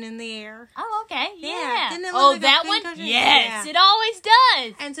pincushion in the air. Oh, okay. Yeah. Didn't it look Oh, like that a one? pincushion? Yes, Yeah. it always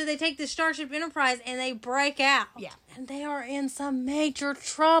does. And so they take the Starship Enterprise and they break out. Yeah. And they are in some major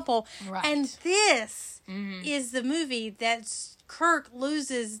trouble. Right. And this is the movie that Kirk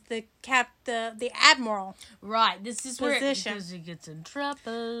loses the admiral. Right. This is position. Because he gets in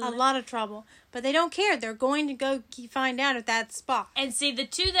trouble. A lot of trouble. But they don't care. They're going to go find out if that's Spock. And see, the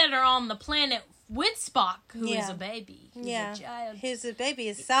two that are on the planet with Spock, who is a baby. Who's a child. His baby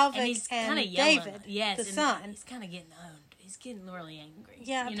is Salvik and he's and David, the son. He's kind of getting owned. He's getting really angry.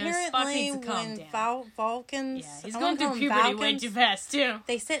 Yeah, you apparently know, Spock needs to calm down. Vulcans... Yeah, he's going through puberty way too fast, too.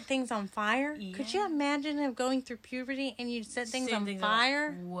 They set things on fire. Yeah. Could you imagine him going through puberty and you set things on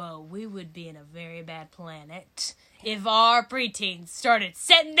fire? Whoa, we would be in a very bad planet if our preteens started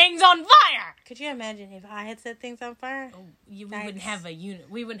setting things on fire. Could you imagine if I had set things on fire? Oh, we wouldn't have a unit.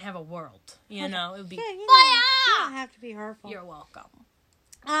 We wouldn't have a world. You know, it would be fire. You don't have to be hurtful. You're welcome.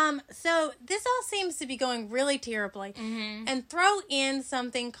 So this all seems to be going really terribly. And throw in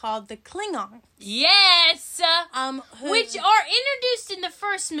something called the Klingons. Yes! Which are introduced in the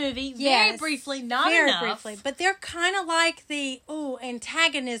first movie very briefly, not enough. Very briefly. But they're kind of like the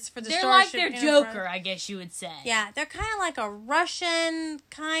antagonists for the Starship Starship Enterprise. They're like their Joker, I guess you would say. Yeah, they're kind of like a Russian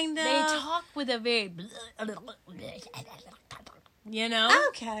kind of. They talk with a very... You know?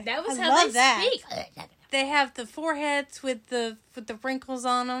 Okay. That was how they speak. They have the foreheads with the wrinkles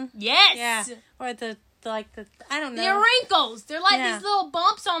on them. Yes. Yeah. Or the I don't know. They're wrinkles. They're like these little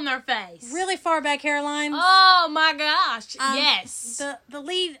bumps on their face. Really far back hairlines. Oh my gosh. Yes. The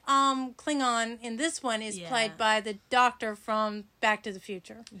lead Klingon in this one is played by the Doctor from Back to the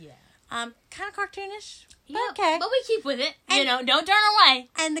Future. Yeah. Kind of cartoonish. Yeah, okay. But we keep with it. And, don't turn away.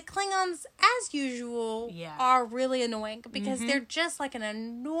 And the Klingons, as usual, are really annoying because they're just like an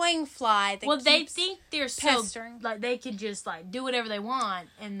annoying fly. That they think they're pestering. So they could just do whatever they want,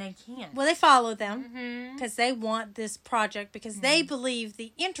 and they can't. Well, they follow them because they want this project because they believe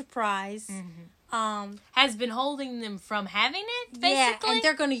the Enterprise has been holding them from having it. Basically, yeah, and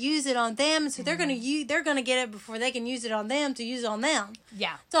they're going to use it on them, so they're going to get it before they can use it on them to use it on them.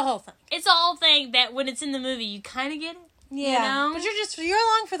 Yeah, it's a whole thing. It's a whole thing that when it's in the movie, you kind of get it. Yeah, you know? But you're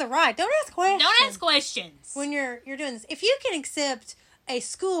along for the ride. Don't ask questions. Don't ask questions when you're doing this. If you can accept a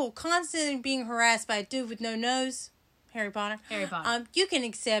school constantly being harassed by a dude with no nose, Harry Potter, you can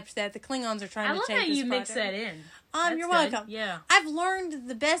accept that the Klingons are trying to take this project. I love how you mix that in. You're welcome. Yeah. I've learned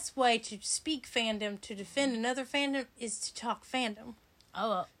the best way to speak fandom to defend another fandom is to talk fandom.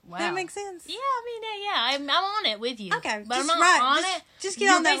 Oh, wow. That makes sense? Yeah, I mean, I'm on it with you. Okay. But I'm not on it. Just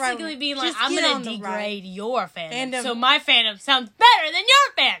get on that right. You're basically being like, I'm going to degrade your fandom. So my fandom sounds better than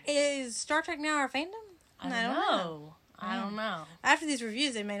your fandom. Is Star Trek now our fandom? I don't know. I don't know. After these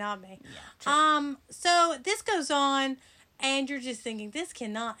reviews, it may not be. Yeah, so this goes on. And you're just thinking, this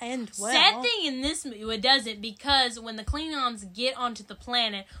cannot end well. Sad thing in this movie, it doesn't, because when the Klingons get onto the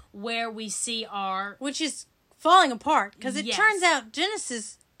planet where we see our... Which is falling apart, because it turns out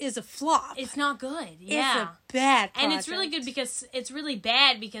Genesis is a flop. It's not good. Yeah. It's a bad project. And it's really good because it's really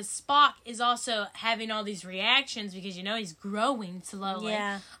bad because Spock is also having all these reactions because, he's growing slowly.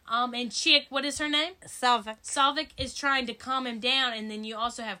 Yeah. And Chick, what is her name? Salvik. Salvik is trying to calm him down, and then you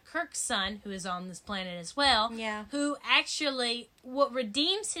also have Kirk's son, who is on this planet as well. Yeah. Who actually, what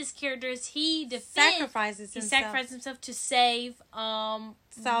redeems his character is he sacrifices himself to save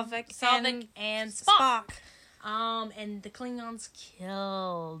Salvik and Spock. And the Klingons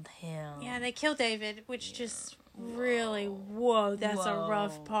killed him. Yeah, they killed David, which just really, that's a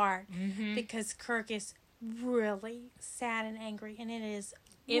rough part. Because Kirk is really sad and angry, and it is...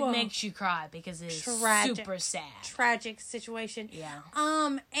 It makes you cry because it is super sad. Tragic situation. Yeah.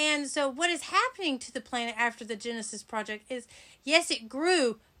 And so what is happening to the planet after the Genesis project is, yes, it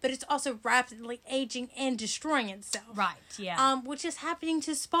grew, but it's also rapidly aging and destroying itself. Right, yeah. Which is happening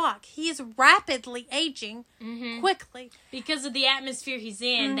to Spock. He is rapidly aging quickly. Because of the atmosphere he's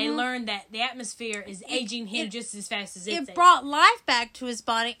in, they learned that the atmosphere is aging him just as fast as it's aging. It brought life back to his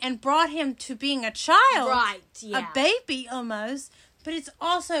body and brought him to being a child. Right, yeah. A baby, almost. But it's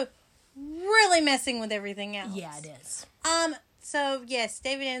also really messing with everything else. Yeah, it is. So, yes,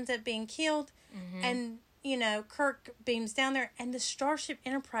 David ends up being killed. And Kirk beams down there, and the Starship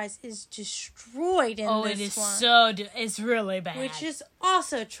Enterprise is destroyed in this one. Oh, it is it's really bad. Which is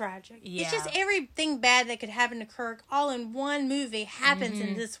also tragic. Yeah. It's just everything bad that could happen to Kirk all in one movie happens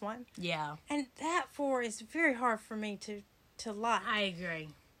in this one. Yeah. And that is very hard for me to like. I agree.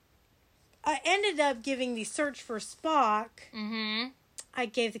 I ended up giving the Search for Spock. Mm-hmm. I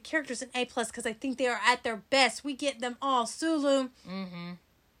gave the characters an A+ because I think they are at their best. We get them all. Sulu. Mm-hmm.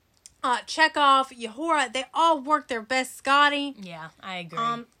 Chekhov, Uhura, they all work their best. Scotty. Yeah, I agree.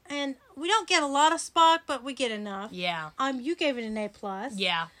 And we don't get a lot of Spock, but we get enough. Yeah. You gave it an A+.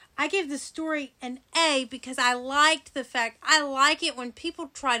 Yeah. I gave the story an A because I liked the fact, I like it when people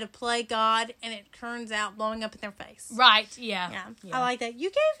try to play God and it turns out blowing up in their face. Right, yeah. I like that. You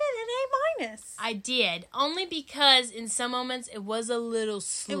gave it an A-. I did. Only because in some moments it was a little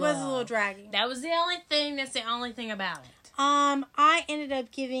slow. It was a little draggy. That's the only thing about it. I ended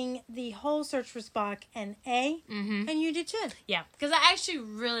up giving the whole Search for Spock an A, and you did too. Yeah, because I actually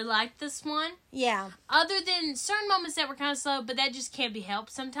really liked this one. Yeah. Other than certain moments that were kind of slow, but that just can't be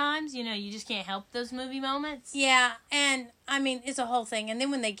helped sometimes. You just can't help those movie moments. Yeah, and, it's a whole thing. And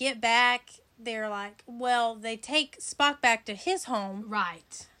then when they get back, they're like, they take Spock back to his home.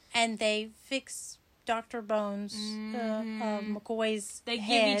 Right. And they fix Dr. Bones, McCoy's They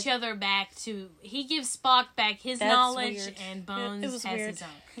head. give each other back to... He gives Spock back his knowledge, weird. And Bones it was has weird. his own.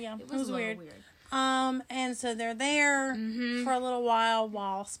 Yeah, it was weird. weird. And so they're there for a little while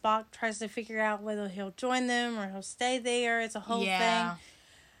Spock tries to figure out whether he'll join them or he'll stay there. It's a whole thing.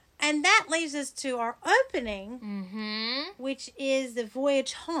 And that leads us to our opening, which is the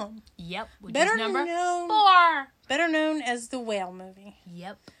Voyage Home. Yep, which better is number 4. Better known as the Whale movie.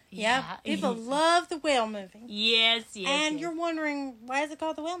 Yep. Yep. People love the Whale movie. Yes. And you're wondering, why is it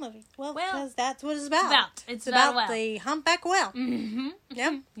called the Whale movie? Well, because that's what it's about. It's about the humpback whale. Mm-hmm.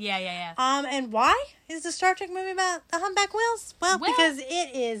 Yep. Yeah. And why is the Star Trek movie about the humpback whales? Well, because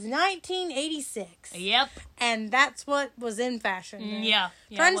it is 1986. Yep. And that's what was in fashion. Yeah.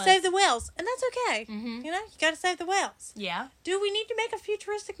 Trying to save the whales. And that's okay. Mm-hmm. You gotta save the whales. Yeah. Do we need to make a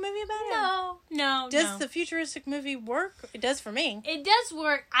futuristic movie about it? No. Does the futuristic movie work? It does for me. It does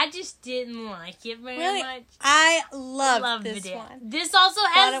work. I just didn't like it very much. I loved this one. This also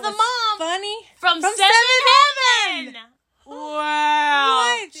has the mom. Funny. From Seven Heaven.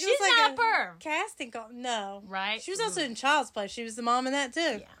 Wow. What? She's like not a perm. Casting call. No. Right. She was also in Child's Play. She was the mom in that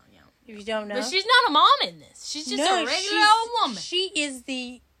too. Yeah. If you don't know. But she's not a mom in this. She's just a regular old woman. She is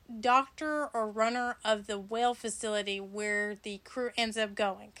the doctor or runner of the whale facility where the crew ends up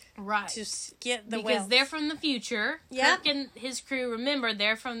going. Right. To get the whales. Because they're from the future. Yeah. Kirk and his crew, remember,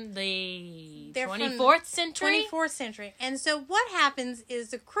 they're from the 24th from century? 24th century. And so what happens is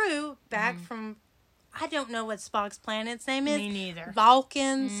the crew back from... I don't know what Spock's planet's name is. Me neither.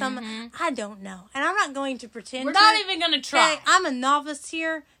 Vulcan, I don't know. And I'm not going to pretend We're not even going to try. Okay, I'm a novice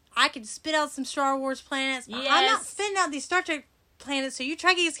here. I could spit out some Star Wars planets. But I'm not spitting out these Star Trek planets, so you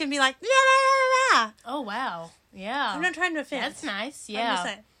Trekkies can be like, yeah. Oh, wow. Yeah. I'm not trying to offend. That's nice. Yeah. I'm just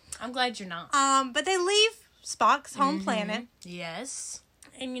saying. I'm glad you're not. But they leave Spock's home planet. Yes.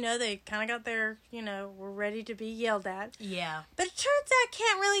 And, they kind of got their, were ready to be yelled at. Yeah. But it turns out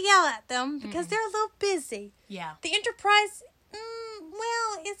can't really yell at them because they're a little busy. Yeah. The Enterprise,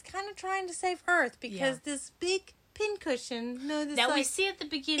 is kind of trying to save Earth because this big pincushion, that we see at the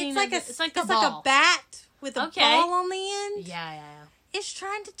beginning. It's like a ball. Like a bat with a ball on the end. Yeah. It's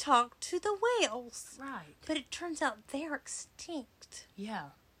trying to talk to the whales. Right. But it turns out they're extinct. Yeah.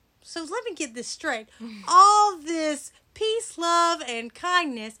 So let me get this straight. All this peace, love, and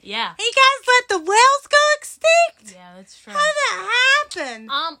kindness. Yeah. And you guys let the whales go extinct? Yeah, that's true. How did that happen?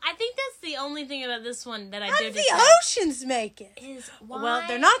 I think that's the only thing about this one that I did. How did the oceans make it? Well,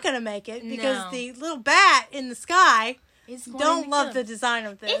 they're not going to make it because the little bat in the sky don't love the design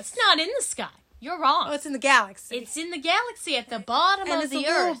of this. It's not in the sky. You're wrong. Oh, it's in the galaxy. It's in the galaxy at the bottom of the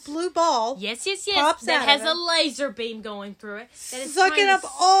Earth. And it's a little blue ball. Yes. That has a laser beam going through it. That is sucking up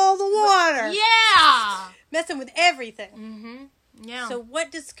all the water. Yeah. Messing with everything. Mm-hmm. Yeah. So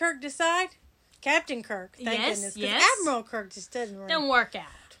what does Kirk decide? Captain Kirk. Thank goodness. Because Admiral Kirk just doesn't work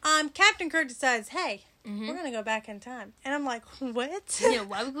out. Captain Kirk decides, hey, we're going to go back in time. And I'm like, what? Yeah,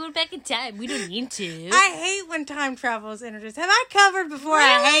 why are we going back in time? We don't need to. I hate when time travel is introduced. Have I covered before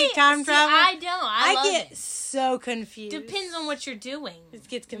I hate time travel? I don't. I love get so confused. Depends on what you're doing. It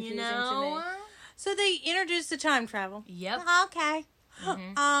gets confusing to me. So they introduce the time travel. Yep. Okay.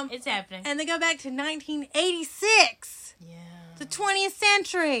 It's happening. And they go back to 1986. Yeah. The 20th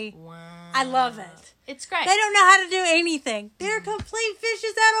century. Wow. I love it. It's great. They don't know how to do anything. They're complete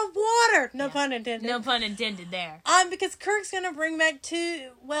fishes out of water. No pun intended. No pun intended there. Because Kirk's going to bring back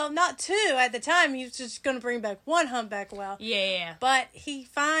not two at the time. He was just going to bring back one humpback whale. Yeah. But he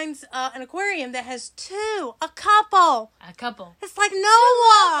finds an aquarium that has a couple. It's like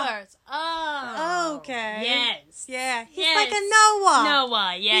Noah. Oh. Okay. Yes. Yeah. He's like a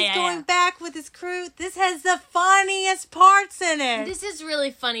Noah. He's going back with his crew. This has the funniest parts in it. This is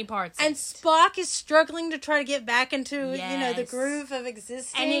really funny parts. And Spock is struggling to try to get back into, the groove of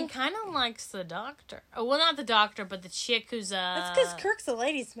existing. And he kind of likes the Doctor. Oh, well, not the Doctor, but the chick who's That's because Kirk's a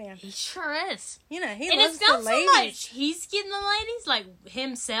ladies' man. He sure is. He loves the ladies. And it's not so much he's getting the ladies, like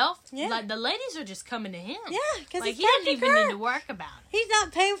himself. Yeah. Like, the ladies are just coming to him. Yeah, because he doesn't even need to work about it. He's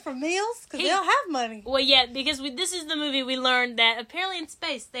not paying for meals because they don't have money. Well, yeah, because this is the movie we learned that apparently in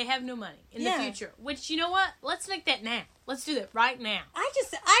space they have no money in the future. Which, you know what? Let's make that now. Let's do that right now. I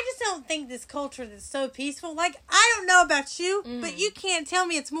just don't think this culture is so peaceful. Like, I don't know about you, but you can't tell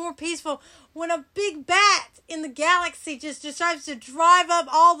me it's more peaceful when a big bat in the galaxy just decides to drive up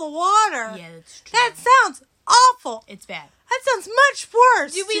all the water. Yeah, that's true. That sounds awful. It's bad. That sounds much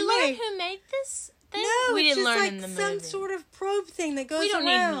worse. Did we learn who made this thing? No, we didn't it's just learn like in the movie. some sort of probe thing that goes around. We don't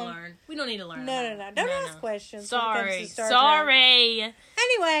need to learn. We don't need to learn. No. Don't ask questions. Sorry.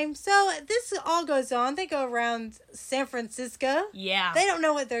 Anyway, so this all goes on. They go around San Francisco. Yeah. They don't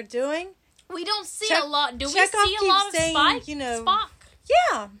know what they're doing. We don't see a lot. Do we see Chekhov a lot of saying, Spock?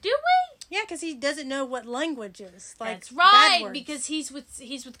 Yeah. Do we? Yeah, because he doesn't know what language is. Like, that's right, bad words. because he's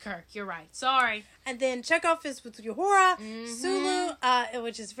with Kirk. You're right. Sorry. And then Chekhov is with Uhura. Sulu,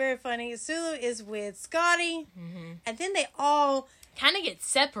 which is very funny. Sulu is with Scotty. And then they all kind of get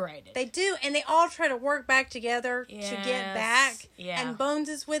separated. They do, and they all try to work back together to get back. Yeah. And Bones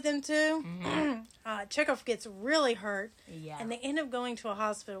is with him too. Chekhov gets really hurt. Yeah. And they end up going to a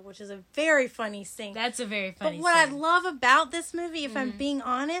hospital, which is a very funny scene. That's a very funny scene. But what I love about this movie, if I'm being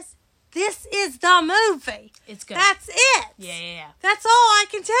honest, this is the movie. It's good. That's it. Yeah. That's all I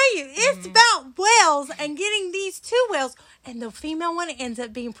can tell you. It's about whales and getting these two whales. And the female one ends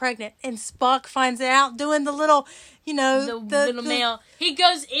up being pregnant. And Spock finds it out doing the little, the little male. He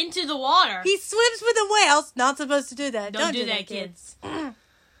goes into the water. He swims with the whales. Not supposed to do that. Don't do that, kids.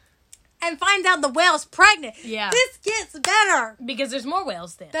 And finds out the whale's pregnant. Yeah. This gets better. Because there's more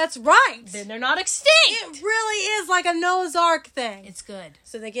whales then. That's right. Then they're not extinct. It really is like a Noah's Ark thing. It's good.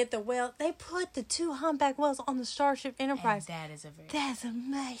 So they get the whale. They put the two humpback whales on the Starship Enterprise. And That's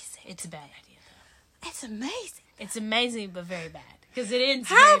amazing. It's a bad idea, though. It's amazing. It's amazing, but very bad. Because it ends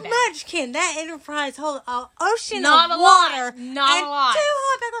How very bad. much can that Enterprise hold? An ocean Not of a water. lot. Not a lot. Two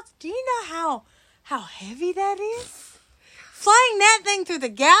humpback whales. Do you know how heavy that is? Flying that thing through the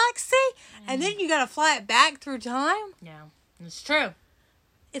galaxy, and then you gotta fly it back through time? Yeah, it's true.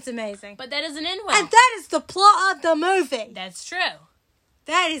 It's amazing. But that doesn't end well. And that is the plot of the movie. That's true.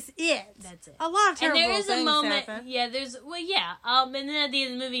 That is it. That's it. A lot of terrible things. And there is a moment. Happen. Yeah, and then at the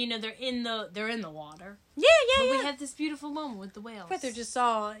end of the movie, they're in the water. Yeah. But we have this beautiful moment with the whales. But they're just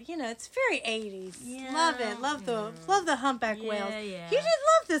all, it's very 80s. Yeah. Love it. Love the humpback whales. Yeah. You didn't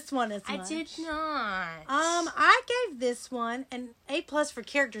love this one as much. I did not. I gave this one an A+ for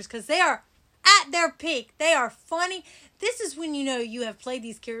characters because they are at their peak. They are funny. This is when you have played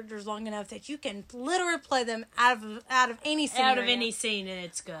these characters long enough that you can literally play them out of any scenario. Out of any scene, and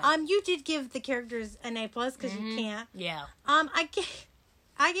it's good. You did give the characters an A+ because you can't. Yeah.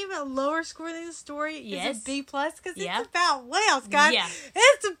 I gave it a lower score than the story. Yes. It's a B+ because it's about whales, guys. Yeah.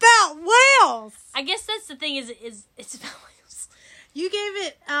 It's about whales. I guess that's the thing is it's about whales. You gave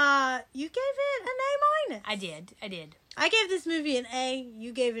it an A-. I did. I gave this movie an A.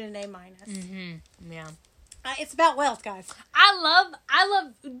 You gave it an A-. Yeah. It's about whales, guys. I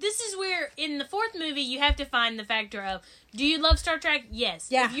love. This is where in the fourth movie you have to find the factor of, do you love Star Trek? Yes.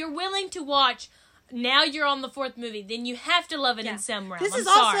 Yeah. If you're willing to watch. Now you're on the fourth movie, then you have to love it in some realm. This is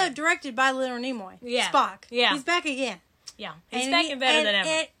also directed by Leonard Nimoy. Yeah. Spock. Yeah. He's back again. Yeah. He's back and better than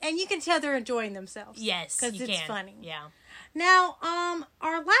ever. And you can tell they're enjoying themselves. Yes, because it's funny. Yeah. Now,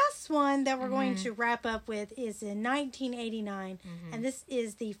 our last one that we're going to wrap up with is in 1989, and this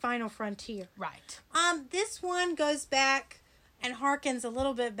is The Final Frontier. Right. This one goes back and harkens a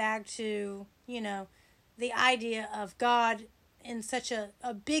little bit back to, the idea of God in such a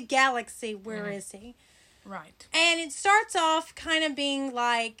big galaxy. Where is he? Right. And it starts off kind of being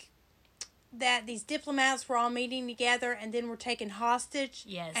like that these diplomats were all meeting together and then were taken hostage.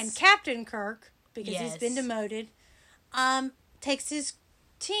 Yes. And Captain Kirk, because he's been demoted, takes his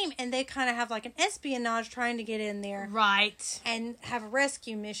team and they kind of have like an espionage trying to get in there. Right. And have a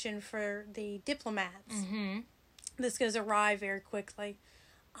rescue mission for the diplomats. Mm-hmm. This goes awry very quickly.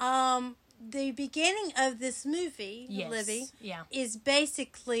 the beginning of this movie, Livy, is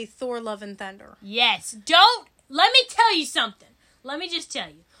basically Thor: Love and Thunder. Yes. Let me tell you something. Let me just tell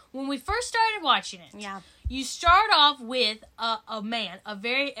you. When we first started watching it, you start off with a man,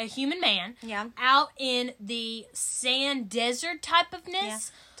 a human man, out in the sand desert type ofness. Yeah.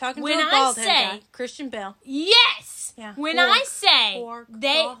 Talking to a bald head guy, Christian Bale. Yes. Yeah. When I say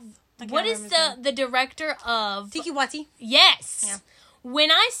what is the director of Tiki Wati? Yes. Yeah.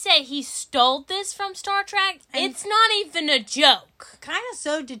 When I say he stole this from Star Trek, it's not even a joke. Kind of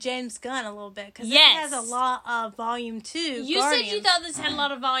so did James Gunn a little bit. Because it has a lot of Volume 2 You Guardians. said you thought this had a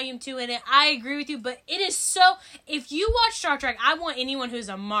lot of Volume 2 in it. I agree with you, but it is so... If you watch Star Trek, I want anyone who's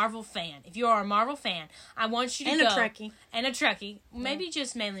a Marvel fan. If you are a Marvel fan, I want you to go... And a Trekkie. And a Trekkie. Maybe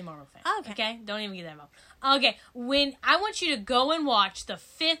just mainly Marvel fan. Okay? Don't even get that involved. Okay. I want you to go and watch the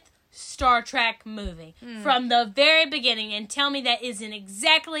 5th Star Trek movie from the very beginning and tell me that isn't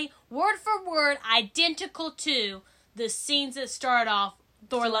exactly word for word identical to the scenes that start off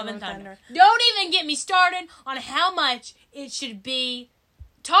Thor: Love and Thunder. Don't even get me started on how much it should be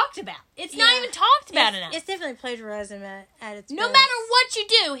talked about. It's not even talked about enough. It's definitely plagiarism at its best. No matter what you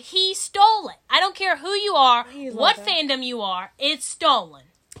do, he stole it. I don't care who you are, what fandom you are, it's stolen.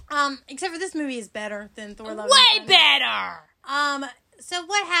 Except for this movie is better than Thor: Love and Way Thunder. better! So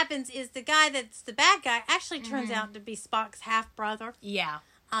what happens is the guy that's the bad guy actually turns out to be Spock's half-brother. Yeah.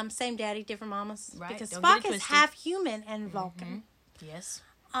 Same daddy, different mamas. Right. Because Spock is half human and Vulcan. Yes.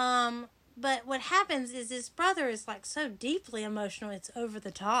 But what happens is his brother is like so deeply emotional, it's over the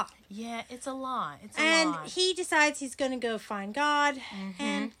top. Yeah, it's a lot. And he decides he's going to go find God.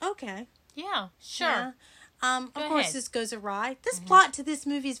 And okay. Yeah, sure. Yeah. Of course, this goes awry. This plot to this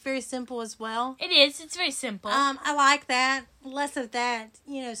movie is very simple as well. It is. It's very simple. I like that. Less of that.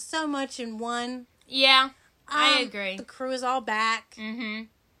 So much in one. Yeah, I agree. The crew is all back.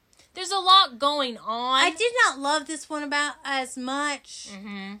 There's a lot going on. I did not love this one about as much.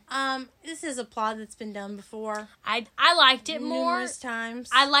 This is a plot that's been done before. I liked it more. Numerous times.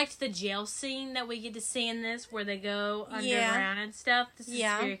 I liked the jail scene that we get to see in this, where they go underground and stuff. This is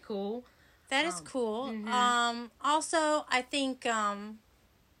very cool. That is cool. Also, I think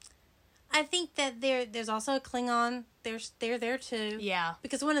that there's also a Klingon. They're there too. Yeah.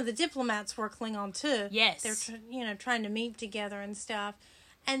 Because one of the diplomats were Klingon too. Yes. They're trying to meet together and stuff.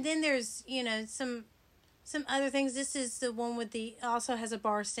 And then there's some other things. This is the one also has a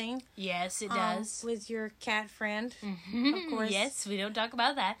bar scene. Yes, it does. With your cat friend. Of course. Yes, we don't talk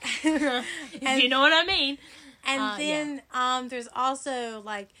about that. If you know what I mean. And then there's also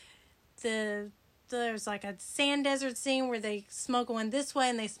there's like a sand desert scene where they smuggle in this way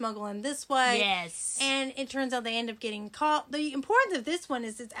and they smuggle in this way. Yes. And it turns out they end up getting caught. The importance of this one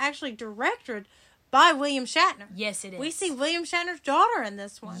is it's actually directed by William Shatner. Yes, it is. We see William Shatner's daughter in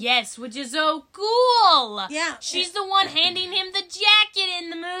this one. Yes, which is so cool. Yeah. She's the one handing him the jacket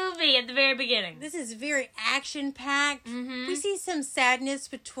in the movie at the very beginning. This is very action-packed. We see some sadness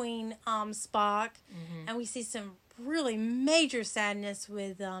between Spock, and we see some really major sadness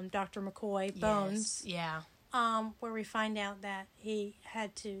with Dr. McCoy, Bones. Yes. Yeah. Where we find out that he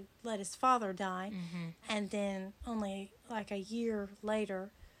had to let his father die, and then only like a year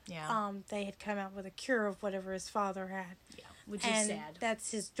later, they had come out with a cure of whatever his father had. Yeah, which is sad.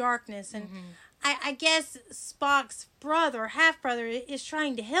 That's his darkness, and I guess Spock's half-brother, is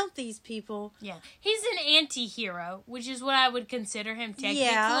trying to help these people. Yeah, he's an anti-hero, which is what I would consider him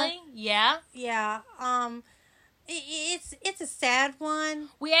technically. Yeah. It's a sad one.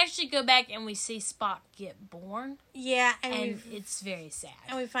 We actually go back and we see Spock get born. Yeah, and it's very sad.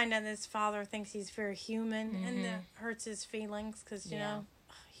 And we find out that his father thinks he's very human, and that hurts his feelings because you know,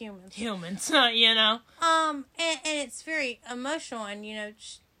 humans. And it's very emotional, and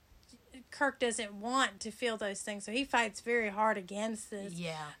Kirk doesn't want to feel those things, so he fights very hard against this.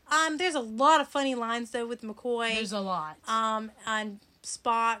 Yeah. There's a lot of funny lines though with McCoy. There's a lot. On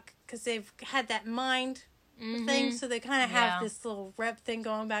Spock, because they've had that mind thing, so they kind of have this little rep thing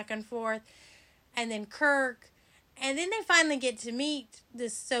going back and forth. And then Kirk, and then they finally get to meet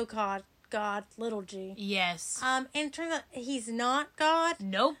this so-called God, Little G. Yes. And it turns out he's not God.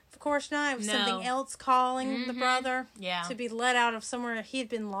 Nope. Of course not. It was something else calling the brother to be let out of somewhere he had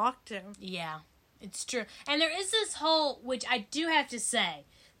been locked to. Yeah, it's true. And there is this whole, which I do have to say,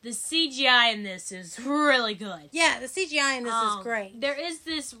 the CGI in this is really good. Yeah, the CGI in this is great. There is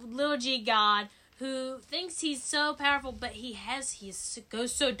this Little G God who thinks he's so powerful, but he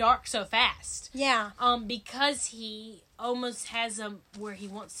goes so dark so fast. Yeah. Because he almost has where he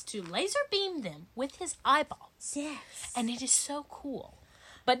wants to laser beam them with his eyeballs. Yes. And it is so cool.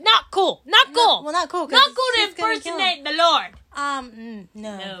 But not cool. Not cool. Well, not cool. Not cool to impersonate the Lord.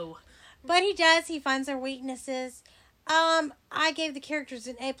 No. But he does. He finds their weaknesses. I gave the characters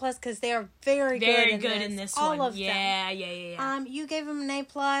an A+ because they are very good in this one. All of them. Yeah. You gave them an A+.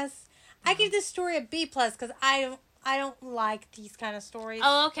 I gave this story a B+ because I don't like these kind of stories.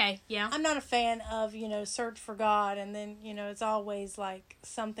 Oh, okay. Yeah. I'm not a fan of, search for God and then, it's always like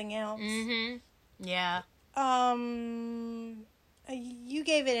something else. Mm-hmm. Yeah. You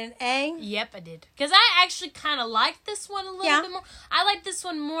gave it an A? Yep, I did. Because I actually kind of liked this one a little bit more. I like this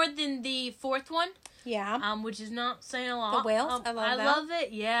one more than the fourth one. Yeah. Which is not saying a lot. The whales? I love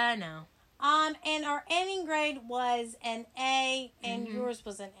it. Yeah, I know. And our ending grade was an A, and yours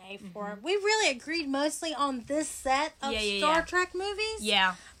was an A for it. We really agreed mostly on this set of Star Trek movies.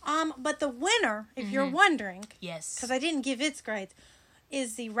 Yeah. But the winner, if you're wondering, yes, because I didn't give its grades,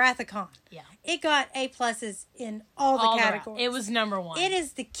 is the Wrath of Khan. Yeah. It got A+ in all the categories. It was number one. It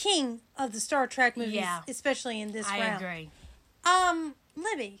is the king of the Star Trek movies, especially in this round. I agree.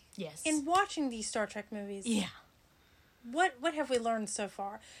 Libby. Yes. In watching these Star Trek movies. Yeah. What have we learned so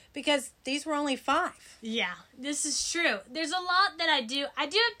far? Because these were only 5. Yeah, this is true. There's a lot that I do. I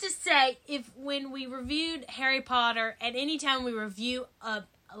do have to say, when we reviewed Harry Potter, at any time we review a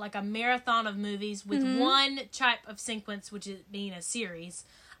marathon of movies with one type of sequence, which is being a series,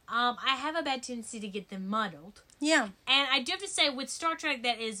 I have a bad tendency to get them muddled. Yeah. And I do have to say, with Star Trek,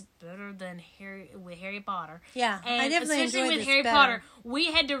 that is better than Harry Potter. Yeah, and I definitely especially with this Harry better. Potter,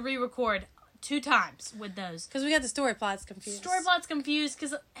 we had to re-record 2 times with those. Because we got the story plots confused.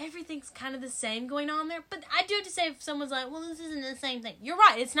 Because everything's kind of the same going on there. But I do have to say, if someone's like, well, this isn't the same thing. You're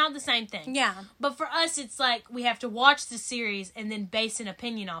right, it's not the same thing. Yeah. But for us, it's like we have to watch the series and then base an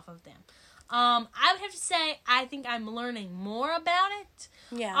opinion off of them. I would have to say, I think I'm learning more about it.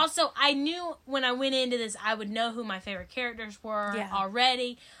 Yeah. Also, I knew when I went into this, I would know who my favorite characters were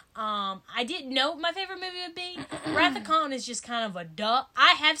already. I didn't know what my favorite movie would be. Wrath of Khan is just kind of a duh.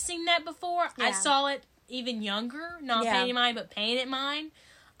 I have seen that before. Yeah. I saw it even younger, not paying it mine, but paying it mine.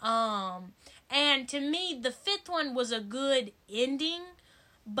 And to me, the 5th one was a good ending,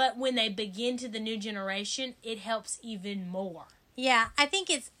 but when they begin to the new generation, it helps even more. Yeah, I think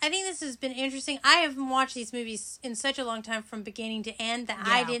this has been interesting. I haven't watched these movies in such a long time from beginning to end that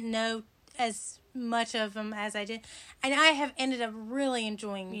I didn't know as much of them as I did. And I have ended up really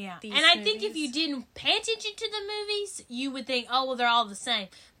enjoying these movies. And I think if you didn't pay attention to the movies, you would think, oh, well, they're all the same.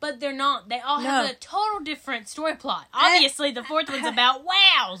 But they're not. They all have a total different story plot. Obviously, the 4th one's about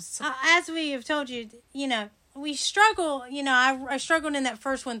wows. As we have told you, we struggle, I struggled in that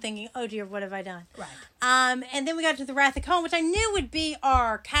first one thinking, oh dear, what have I done? Right. And then we got to the Wrath of Khan, which I knew would be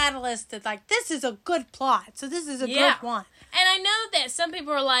our catalyst that, like, this is a good plot. So this is a good one. And I know that some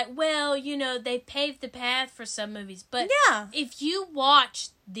people are like, well, they paved the path for some movies. But if you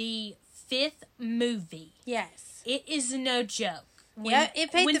watch the 5th movie, yes, it is no joke.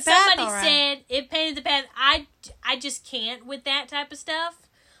 It paved the path. When somebody said it painted the path, I just can't with that type of stuff.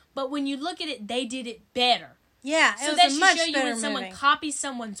 But when you look at it, they did it better. Yeah, so that should show you when someone copies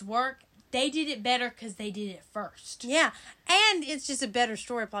someone's work, they did it better because they did it first. Yeah, and it's just a better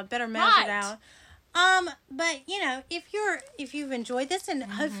story plot, better measured out. But if you've enjoyed this, and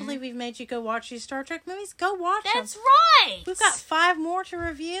hopefully we've made you go watch these Star Trek movies, go watch them. That's right. We've got 5 more to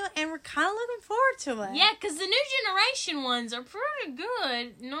review, and we're kind of looking forward to it. Yeah, because the new generation ones are pretty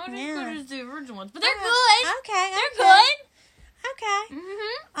good. Not as good as the original ones, but they're good. Okay, they're good. Okay.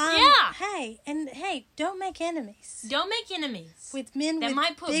 Hey, don't make enemies. Don't make enemies with men that with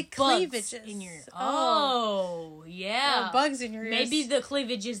might put big cleavages cleavages in your. Oh, yeah. Or bugs in your ears. Maybe the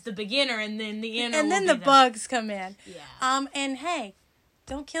cleavage is the beginner, and then the inner. And then the bugs come in. Yeah. And hey,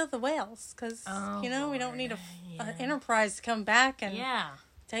 don't kill the whales, because we don't need a Enterprise to come back and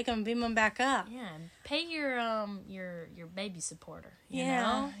take them, beam them back up. Yeah. Pay your baby supporter. You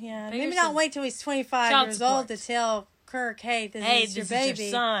know? Yeah. Maybe not wait till he's 25 years old to tell Kirk, hey, this is your baby.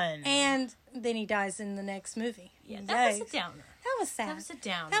 Your son. And then he dies in the next movie. Yeah, that was a downer. That was sad. That was a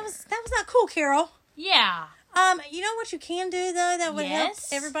downer. That was not cool, Carol. Yeah. You know what you can do, though, that would help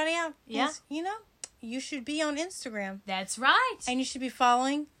everybody out? Yeah. Is, you should be on Instagram. That's right. And you should be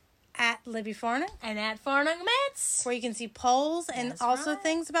following at Libby Farnham. And at Farnham Metz. Where you can see polls and also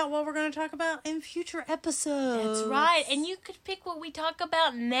things about what we're going to talk about in future episodes. That's right. And you could pick what we talk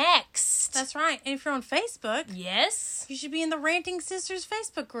about next. That's right. And if you're on Facebook. Yes. You should be in the Ranting Sisters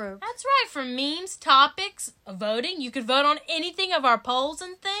Facebook group. That's right. For memes, topics, voting. You could vote on anything of our polls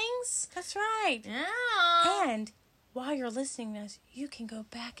and things. That's right. Yeah. And while you're listening to us, you can go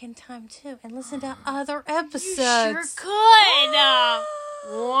back in time, too, and listen to other episodes. You sure could.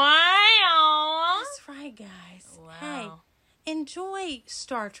 Wow. That's right, guys. Wow. Hey, enjoy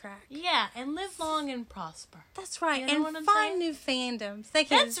Star Trek. Yeah, and live long and prosper. That's right. You know and find new fandoms.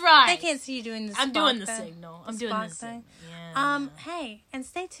 That's right. They can't see you doing this. I'm doing the signal. I'm doing the signal. Yeah. Hey, and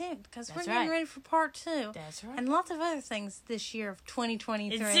stay tuned because we're That's getting right. ready for part 2. That's right. And lots of other things this year of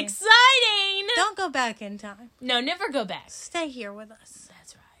 2023. It's exciting. Don't go back in time. No, never go back. Stay here with us.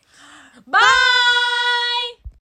 That's right. Bye.